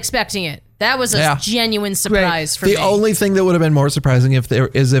was not expecting it. That was a genuine surprise for me. The only thing that would have been more surprising if there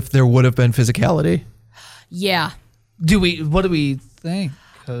would have been physicality. Yeah. What do we think?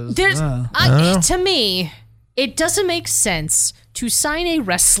 To me, it doesn't make sense to sign a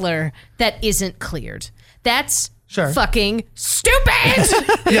wrestler that isn't cleared. That's fucking stupid.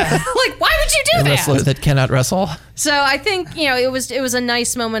 Like, why would you do that? A wrestler that cannot wrestle. So I think, it was a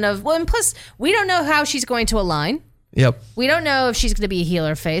nice moment of, well, and plus we don't know how she's going to align. Yep. We don't know if she's going to be a heel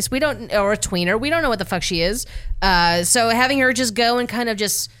or face. Or a tweener. We don't know what the fuck she is. So having her just go and kind of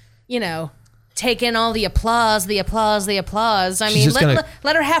just, take in all the applause. I mean,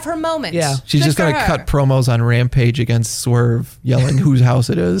 let her have her moment. Yeah. She's just going to cut promos on Rampage against Swerve, yelling whose house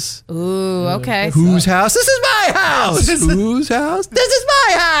it is. Ooh, okay. Whose house? This is my house. Whose house? This is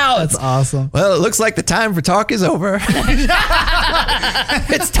my house. That's awesome. Well, it looks like the time for talk is over.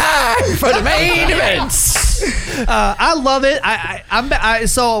 It's time for the main events. I love it.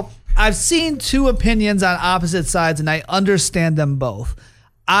 So I've seen two opinions on opposite sides, and I understand them both.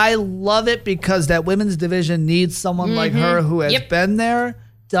 I love it because that women's division needs someone like her who has been there,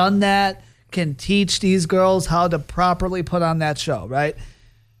 done that, can teach these girls how to properly put on that show, right?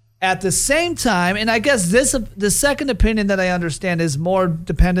 At the same time, and I guess the second opinion that I understand is more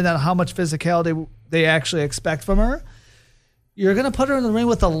dependent on how much physicality they actually expect from her. You're going to put her in the ring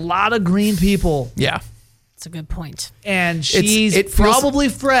with a lot of green people. Yeah. That's a good point. And she's probably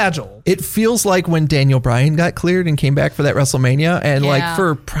fragile. It feels like when Daniel Bryan got cleared and came back for that WrestleMania, and like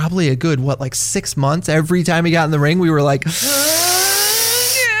for probably a good, 6 months, every time he got in the ring, we were like,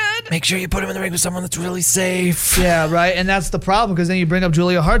 make sure you put him in the ring with someone that's really safe. Yeah, right. And that's the problem, because then you bring up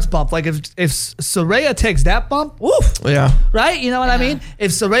Julia Hart's bump. Like if Saraya takes that bump, woof. Yeah. Right? You know what I mean? If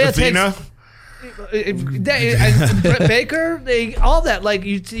Saraya Athena? Britt Baker, all that, like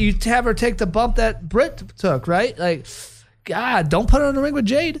you have her take the bump that Britt took, right? Like, God, don't put her in the ring with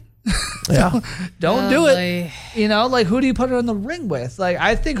Jade. Yeah. Don't do it. You know, like, who do you put her in the ring with? Like,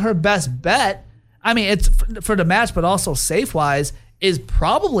 I think her best bet, I mean, it's for the match, but also safe-wise, is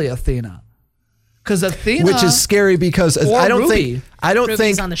probably Athena. Because Athena, which is scary because I don't think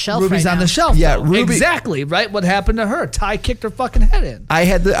Ruby's on the shelf. Ruby's right on now. the shelf. Yeah, though. Ruby, exactly right. What happened to her? Ty kicked her fucking head in. I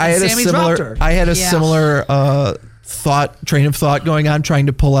had a similar train of thought going on, trying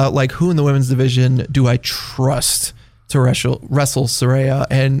to pull out like who in the women's division do I trust to wrestle Saraya,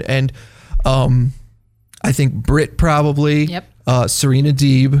 and I think Britt probably. Yep. Serena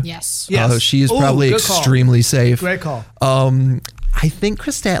Deeb. Yes. She is probably extremely safe. Great call. I think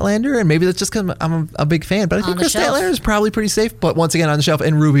Chris Statlander, and maybe that's just because I'm a big fan, but I think Chris Statlander is probably pretty safe. But once again, on the shelf,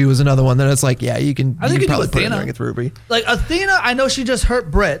 and Ruby was another one that it's like, yeah, you can probably put it in the ring with Ruby. Like Athena, I know she just hurt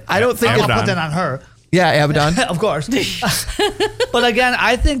Britt. I don't think I'll put that on her. Yeah, Abaddon. Of course. But again,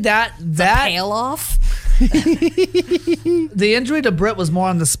 I think that tail off. The injury to Britt was more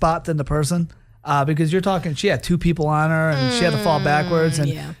on the spot than the person, because you're talking. She had two people on her, and she had to fall backwards,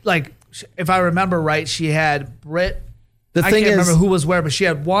 and like if I remember right, she had Britt. I can't remember who was where, but she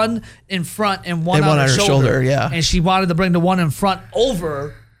had one in front and one on her shoulder. Yeah, and she wanted to bring the one in front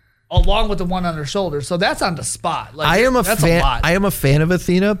over, along with the one on her shoulder. So that's on the spot. Like, I am a fan of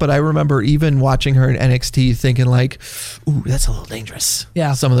Athena, but I remember even watching her in NXT thinking like, ooh, that's a little dangerous.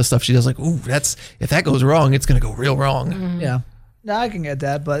 Yeah, some of the stuff she does, like, ooh, if that goes wrong, it's gonna go real wrong. Mm-hmm. Yeah. No, I can get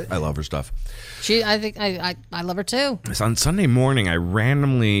that, but I love her stuff. I think I love her too. So on Sunday morning, I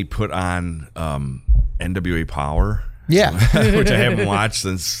randomly put on NWA Power. Yeah. Which I haven't watched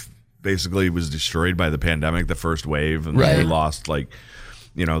since basically it was destroyed by the pandemic, the first wave, and we lost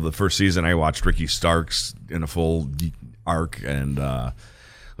the first season. I watched Ricky Starks in a full arc, and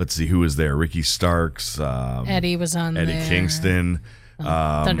let's see who was there. Ricky Starks, Eddie was on Eddie there. Kingston.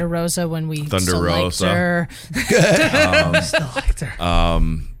 Thunder Rosa when we Thunder still Rosa. liked her. Still liked her.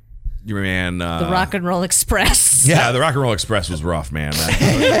 Your man, the Rock and Roll Express. Yeah, the Rock and Roll Express was rough, man.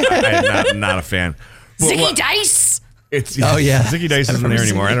 I'm not a fan. Zicky Dice. Zicky Dice isn't there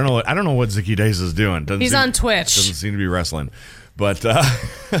anymore. I don't know what Zicky Dice is doing. He's on Twitch. Doesn't seem to be wrestling, but I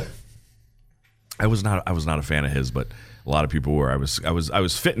was not a fan of his, but a lot of people were. I was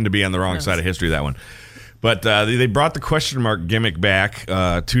fitting to be on the wrong side of history that one. But they brought the question mark gimmick back.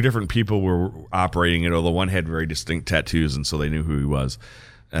 Two different people were operating it, although one had very distinct tattoos, and so they knew who he was.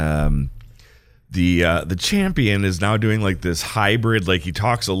 The champion is now doing like this hybrid, like he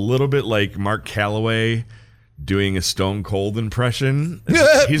talks a little bit like Mark Calloway doing a Stone Cold impression.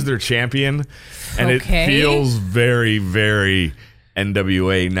 He's their champion, and it feels very, very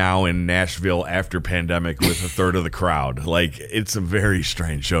NWA now in Nashville after pandemic with a third of the crowd. Like, it's a very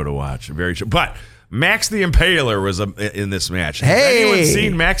strange show to watch. But Max the Impaler was in this match. Has anyone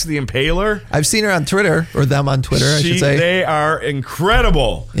seen Max the Impaler? I've seen her on Twitter, or them on Twitter, I should say. They are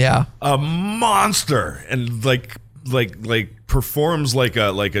incredible. Yeah. A monster. And like performs like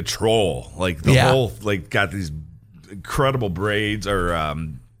a troll. Like the whole, like, got these incredible braids or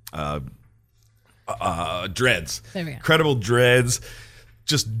dreads. There we go. Incredible dreads.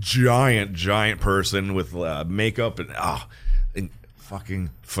 Just giant person with makeup and fucking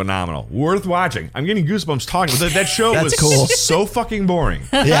phenomenal. Worth watching. I'm getting goosebumps talking. That show was cool. So fucking boring.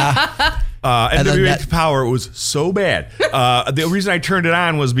 Yeah. NWA Power was so bad. The reason I turned it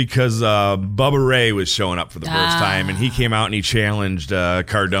on was because Bubba Ray was showing up for the first time, and he came out and he challenged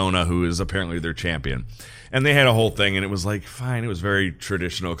Cardona, who is apparently their champion. And they had a whole thing, and it was like, fine. It was very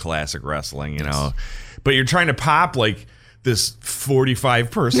traditional classic wrestling, you know. But you're trying to pop like this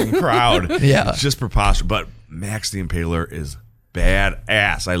 45-person crowd. Yeah. It's just preposterous. But Max the Impaler is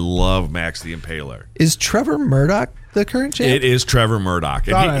badass. I love Max the Impaler. Is Trevor Murdoch the current champ? It is Trevor Murdoch.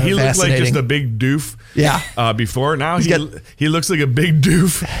 And he looked like just a big doof before. Now he looks like a big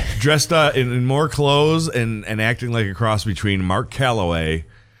doof dressed in more clothes and acting like a cross between Mark Calloway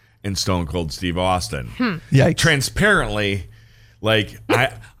and Stone Cold Steve Austin. Yikes. Transparently,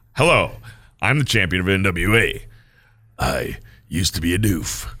 hello, I'm the champion of NWA. I used to be a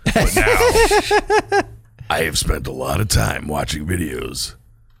doof, but now I have spent a lot of time watching videos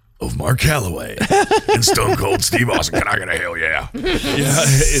of Mark Calloway and Stone Cold Steve Austin. Can I get a hell yeah? Yeah,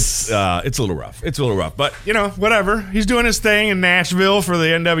 it's a little rough. It's a little rough, but whatever. He's doing his thing in Nashville for the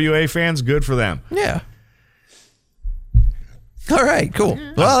NWA fans. Good for them. Yeah. All right, cool.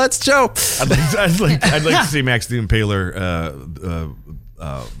 Well, that's Joe. I'd like to see Max the Impaler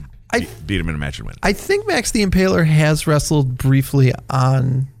beat him in a match and win. I think Max the Impaler has wrestled briefly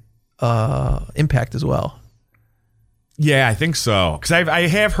on Impact as well. Yeah, I think so. Because I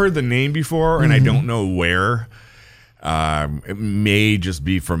have heard the name before, and I don't know where. It may just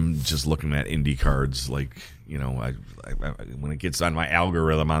be from just looking at indie cards. When it gets on my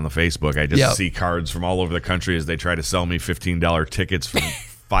algorithm on the Facebook, I just see cards from all over the country as they try to sell me $15 tickets for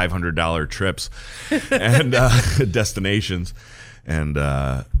 $500 trips and destinations. And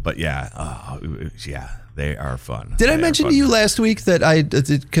but they are fun. Did I mention to you last week that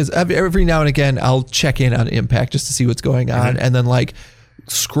because every now and again I'll check in on Impact just to see what's going on, and then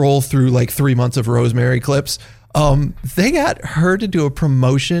scroll through 3 months of Rosemary clips. They got her to do a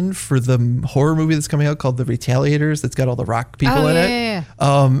promotion for the horror movie that's coming out called The Retaliators. That's got all the Rock people in it. Yeah.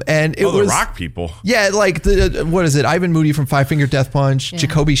 And it was the Rock people. Yeah, what is it? Ivan Moody from Five Finger Death Punch,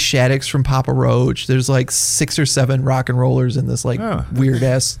 Jacoby Shaddix from Papa Roach. There's 6 or 7 rock and rollers in this weird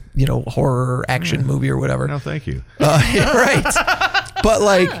ass horror action movie or whatever. No, thank you. Right, but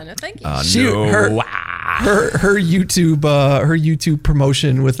no, thank you. Her YouTube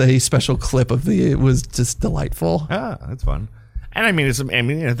promotion with a special clip of it was just delightful. Ah, that's fun. And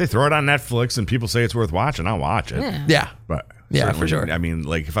if they throw it on Netflix and people say it's worth watching, I'll watch it. Yeah. But for sure.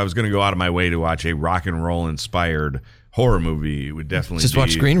 If I was going to go out of my way to watch a rock and roll inspired horror movie, it would definitely just be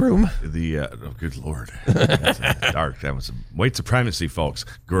watch Green Room. Good Lord. That's dark. That was white supremacy, folks.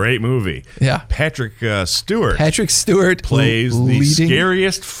 Great movie. Yeah. Patrick Stewart plays the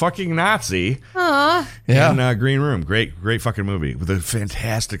scariest fucking Nazi in Green Room. Great fucking movie with a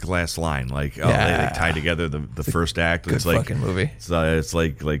fantastic last line. They tie together the first act. Good fucking movie. It's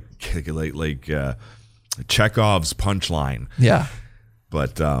like Chekhov's punchline. Yeah.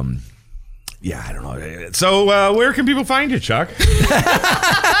 But I don't know. So where can people find you, Chuck?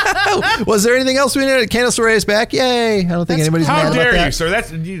 Was there anything else we needed? Candice LeRae is back. Yay. I don't think anybody's mad about that. How dare you, sir?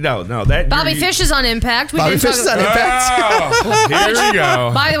 That's that Bobby Fish is on Impact. Bobby Fish is on Impact. Oh, here we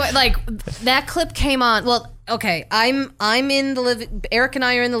go. By the way, that clip came on. Well, okay, I'm in the Eric and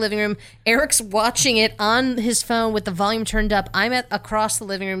I are in the living room. Eric's watching it on his phone with the volume turned up. I'm across the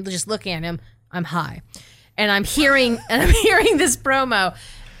living room just looking at him. I'm high. And I'm hearing this promo.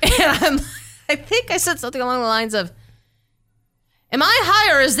 And I think I said something along the lines of, "Am I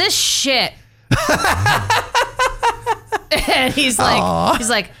high or is this shit?" And he's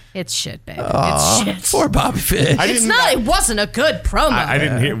like, "It's shit, baby. It's shit." Poor Bobby Fish. It wasn't a good promo. I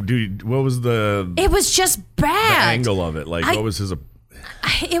didn't hear. Dude, what was the? It was just bad. The angle of it, what was his? It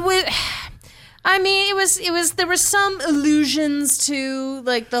was. I mean, it was. There were some allusions to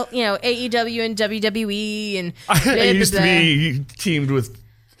the AEW and WWE and. I used to be teamed with.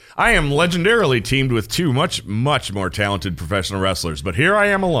 I am legendarily teamed with 2 much more talented professional wrestlers, but here I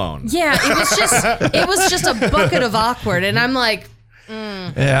am alone. Yeah, it was just a bucket of awkward, and I'm like,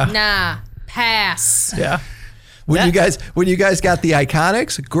 nah, pass. Yeah. When you guys got the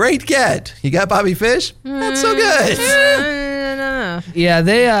Iconics, great get. You got Bobby Fish, not so good. No. Yeah,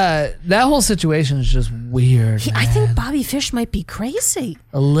 that whole situation is just weird. I think Bobby Fish might be crazy.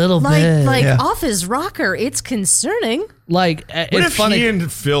 A little bit. Off his rocker, it's concerning. What if he and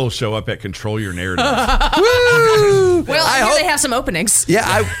Phil show up at Control Your Narrative? Woo! Well, I hope they have some openings.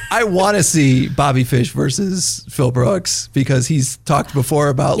 Yeah, I want to see Bobby Fish versus Phil Brooks because he's talked before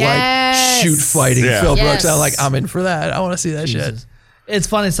about shoot fighting Phil Brooks. I'm in for that. I want to see that shit. It's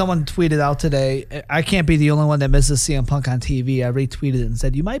funny. Someone tweeted out today, "I can't be the only one that misses CM Punk on TV." I retweeted it and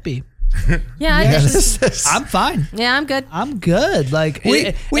said, "You might be." I'm fine. Yeah, I'm good. I'm good. We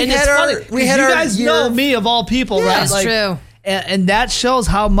had you our guys know me of all people, right? That's true. And that shows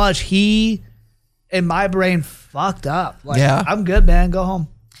how much he, in my brain, fucked up. I'm good, man. Go home.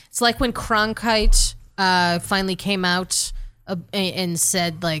 It's like when Cronkite finally came out and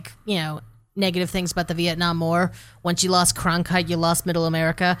said, negative things about the Vietnam War. Once you lost Cronkite, you lost Middle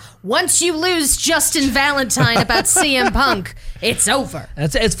America. Once you lose Justin Valentine about CM Punk, it's over.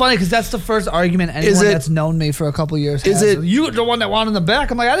 It's funny because that's the first argument anyone that's known me for a couple years has. Is it you the one that wanted the back?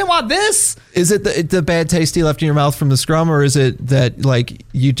 I'm like, I didn't want this. Is it the bad taste he left in your mouth from the scrum, or is it that like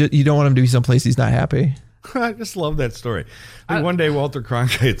you don't want him to be someplace he's not happy? I just love that story. One day Walter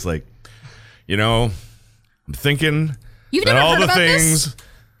Cronkite's like, I'm thinking that all the things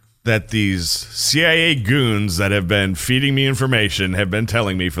that these CIA goons that have been feeding me information have been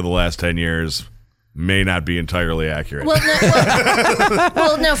telling me for the last 10 years may not be entirely accurate.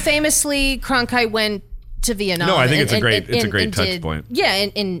 Well, no, famously, Cronkite went to Vietnam. No, I think it's a great touch point. Yeah,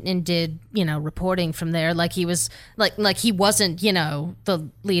 and did, reporting from there like he was like he wasn't, the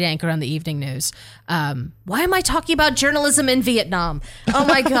lead anchor on the evening news. Why am I talking about journalism in Vietnam? Oh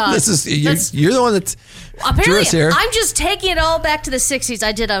my God. You're the one that's apparently here. I'm just taking it all back to the 60s.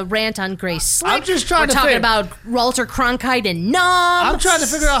 I did a rant on Grace Slick. I'm just trying talking about Walter Cronkite and Nom. I'm trying to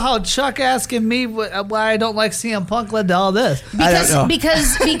figure out how Chuck asking me why I don't like CM Punk led to all this.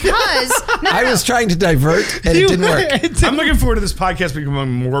 Because I was trying to divert and it didn't work. I'm looking forward to this podcast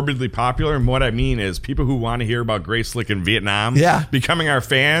becoming morbidly popular, and what I mean is people who want to hear about Grace Slick in Vietnam becoming our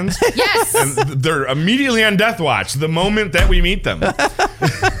fans. Yes. And they're immediately on death watch the moment that we meet them.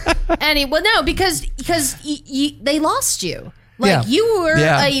 Because they lost you. You were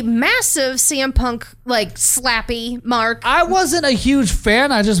a massive CM Punk slappy Mark. I wasn't a huge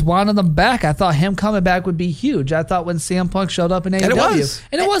fan. I just wanted them back. I thought him coming back would be huge. I thought when CM Punk showed up in AEW,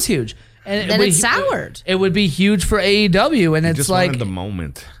 and it was huge. And then it soured. It would be huge for AEW, and it's just like wanted the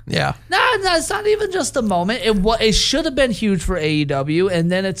moment. Yeah. No, it's not even just the moment. It should have been huge for AEW,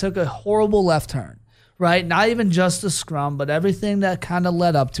 and then it took a horrible left turn. Right? Not even just the scrum, but everything that kind of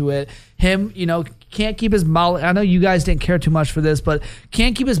led up to it. Him, can't keep his mouth. I know you guys didn't care too much for this, but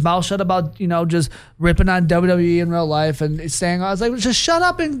can't keep his mouth shut about, just ripping on WWE in real life and saying, I was like, just shut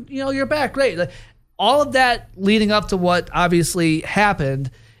up and, you're back. Great. Like, all of that leading up to what obviously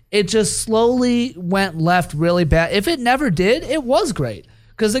happened, it just slowly went left really bad. If it never did, it was great.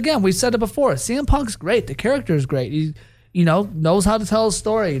 Because again, we said it before, CM Punk's great. The character is great. He, knows how to tell a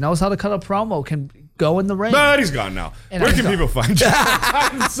story. He knows how to cut a promo, can go in the ring. But he's gone now. Where can people find you?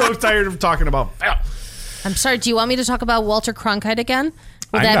 I'm so tired of talking about. I'm sorry. Do you want me to talk about Walter Cronkite again?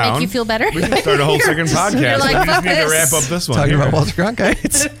 Will that make you feel better? We can start a whole second podcast. We just need to wrap up this one. Talking about Walter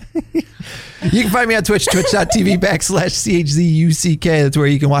Cronkite. You can find me on Twitch, twitch.tv/CHZUCK. That's where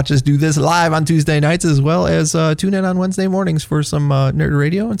you can watch us do this live on Tuesday nights, as well as tune in on Wednesday mornings for some Nerd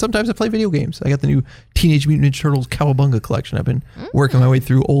Radio. And sometimes I play video games. I got the new Teenage Mutant Ninja Turtles Cowabunga collection. I've been working my way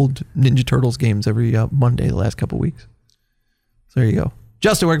through old Ninja Turtles games every Monday the last couple weeks. So there you go.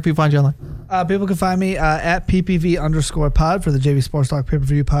 Justin, where can people find you online? People can find me at PPV_pod for the JV Sports Talk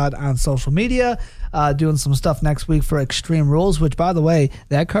pay-per-view pod on social media. Doing some stuff next week for Extreme Rules, which, by the way,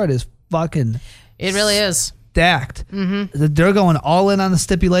 that card is fucking it really is stacked. They're going all in on the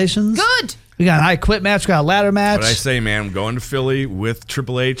stipulations. Good. We got an I Quit match, got a ladder match. What I say, man, I'm going to Philly with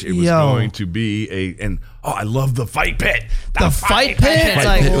Triple H. It was going to be I love the fight pit. The fight pit.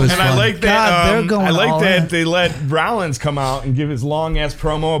 I like that. God, I like that they let Rollins come out and give his long ass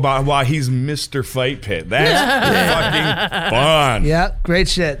promo about why he's Mr. Fight Pit. That's fucking fun. Yeah, great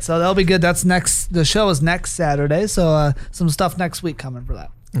shit. So that'll be good. That's next. The show is next Saturday. So some stuff next week coming for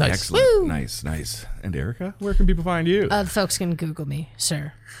that. Nice. Excellent. Woo. Nice. And Erica, where can people find you? Folks can Google me,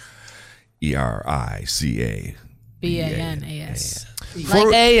 sir. ERICA. BANAS.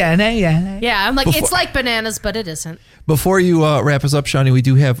 Like A-N-A-N. Yeah, I'm like, it's like bananas, but it isn't. Before you wrap us up, Shawnee, we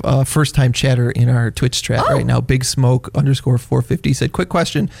do have a first-time chatter in our Twitch chat right now. Big Smoke _450 said, quick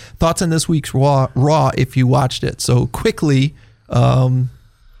question. Thoughts on this week's Raw if you watched it? So quickly,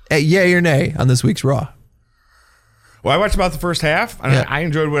 yay or nay on this week's Raw? Well, I watched about the first half. I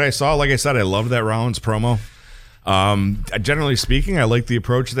enjoyed what I saw. Like I said, I loved that Rollins promo. Generally speaking, I like the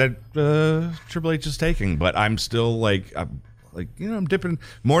approach that Triple H is taking, but I'm still I'm dipping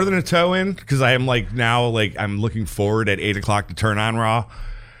more than a toe in because I am I'm looking forward at 8 o'clock to turn on Raw,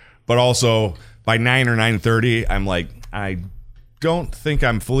 but also by 9 or 9:30, I'm like, I don't think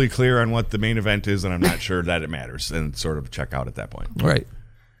I'm fully clear on what the main event is, and I'm not sure that it matters, and sort of check out at that point. Right.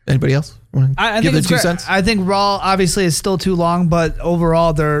 Anybody else? I think it's 2 cents. I think Raw obviously is still too long, but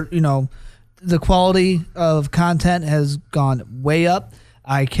overall, the quality of content has gone way up.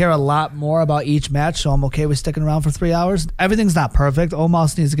 I care a lot more about each match, so I'm okay with sticking around for 3 hours. Everything's not perfect.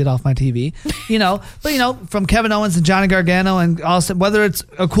 Omos needs to get off my TV, But from Kevin Owens and Johnny Gargano and Austin, whether it's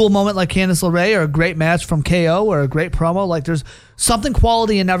a cool moment like Candice LeRae or a great match from KO or a great promo, there's something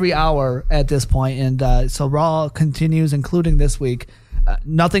quality in every hour at this point. And so Raw continues, including this week.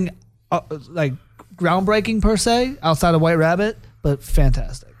 Nothing like groundbreaking per se outside of White Rabbit, but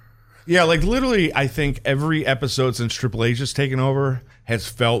fantastic. Yeah, like literally, I think every episode since Triple H has taken over has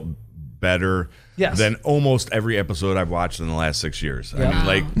felt better than almost every episode I've watched in the last 6 years. I mean,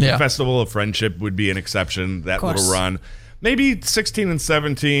 like the Festival of Friendship would be an exception, that little run. Maybe 16 and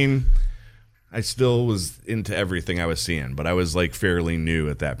 17, I still was into everything I was seeing, but I was like fairly new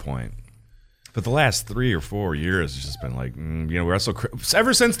at that point. But the last 3 or 4 years has just been like,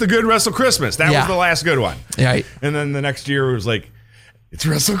 ever since the good Wrestle Christmas, that was the last good one. Right. And then the next year it was like, it's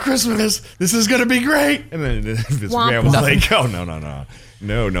Wrestle Christmas. This is going to be great. And then this man was like, oh, no. No.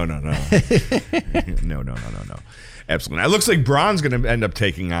 Absolutely. It looks like Braun's going to end up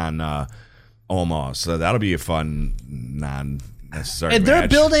taking on Omos. So that'll be a fun, non-necessary If they're match.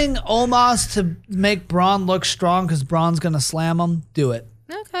 building Omos to make Braun look strong because Braun's going to slam him, do it.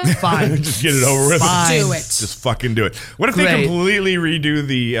 Okay. Fine. Just get it over with. Fine. Do it. Just fucking do it. What if they completely redo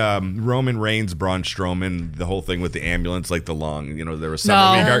the Roman Reigns, Braun Strowman, the whole thing with the ambulance, like the long, there was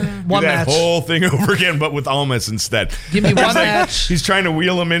some one that match. whole thing over again, but with Almas instead. Give me one match. He's trying to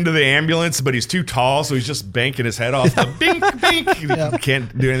wheel him into the ambulance, but he's too tall, so he's just banking his head off the bink, bink. He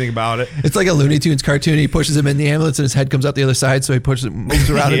can't do anything about it. It's like a Looney Tunes cartoon. He pushes him in the ambulance and his head comes out the other side, so he moves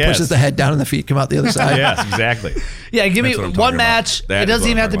around and pushes the head down and the feet come out the other side. Yes, exactly. Yeah, give me one match. It doesn't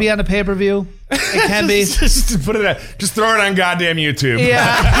even have to be on a pay-per-view. It can be. Just put it out. Just throw it on goddamn YouTube.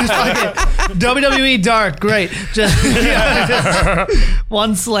 Yeah. WWE Dark. Great. Just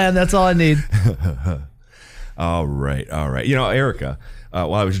one slam. That's all I need. All right. Erica,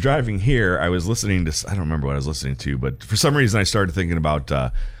 while I was driving here, I was listening to, I don't remember what I was listening to, but for some reason I started thinking about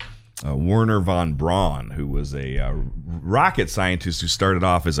Werner von Braun, who was a rocket scientist who started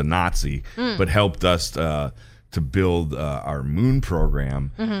off as a Nazi, but helped us to build our moon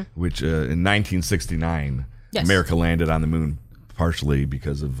program, which in 1969, America landed on the moon partially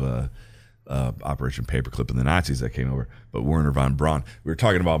because of Operation Paperclip and the Nazis that came over. But Werner von Braun, we were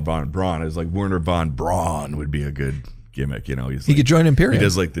talking about von Braun. It was like Werner von Braun would be a good gimmick. He could join Imperium. He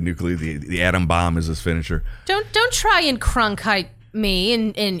does like the nuclear, the atom bomb is his finisher. Don't try and Cronkite me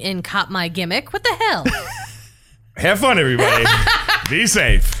and cop my gimmick. What the hell? Have fun, everybody. Be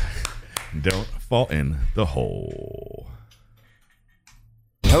safe. Don't fall in the hole.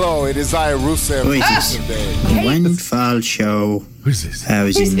 Hello, it is I, Rusev. Who is this? One Fall Show. Who's this?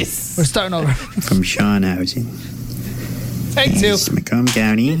 Housing. We're starting over. From Sean Housing. Take two. Macomb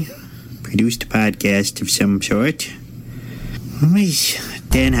County produced a podcast of some sort. Always,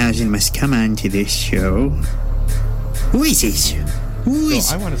 Danhausen must come on to this show. Who is this? Who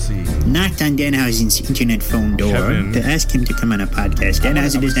is I want to see. knocked on Danhausen's internet phone door Kevin. to ask him to come on a podcast?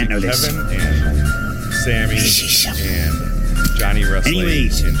 Danhausen does not know this. Kevin and Sammy and Johnny Wrestling.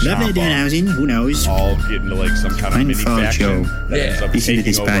 Anyways, and love that Ciampa Danhausen. Who knows? all get into like some kind of Fun mini fall faction show. that ends up Listen to taking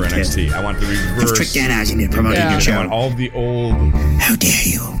this over podcast. NXT. I want the Let's reverse. trick Danhausen into promoting your I show. want all of the old How dare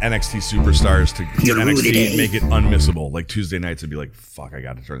you? NXT superstars to You're rude NXT today. and make it unmissable. Like Tuesday nights would be like, fuck, I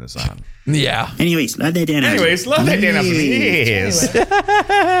got to turn this on. Yeah. Anyways, love that Danhausen. Anyways, love that Dan Yes.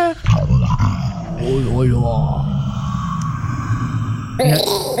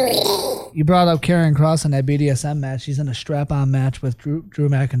 You brought up Karrion Kross in that BDSM match. She's in a strap-on match with Drew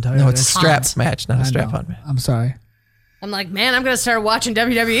McIntyre. No, it's a strap match, not a strap-on match. I'm sorry. I'm like, man, I'm gonna start watching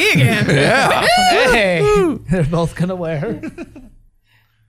WWE again. Yeah. Hey, they're both gonna wear.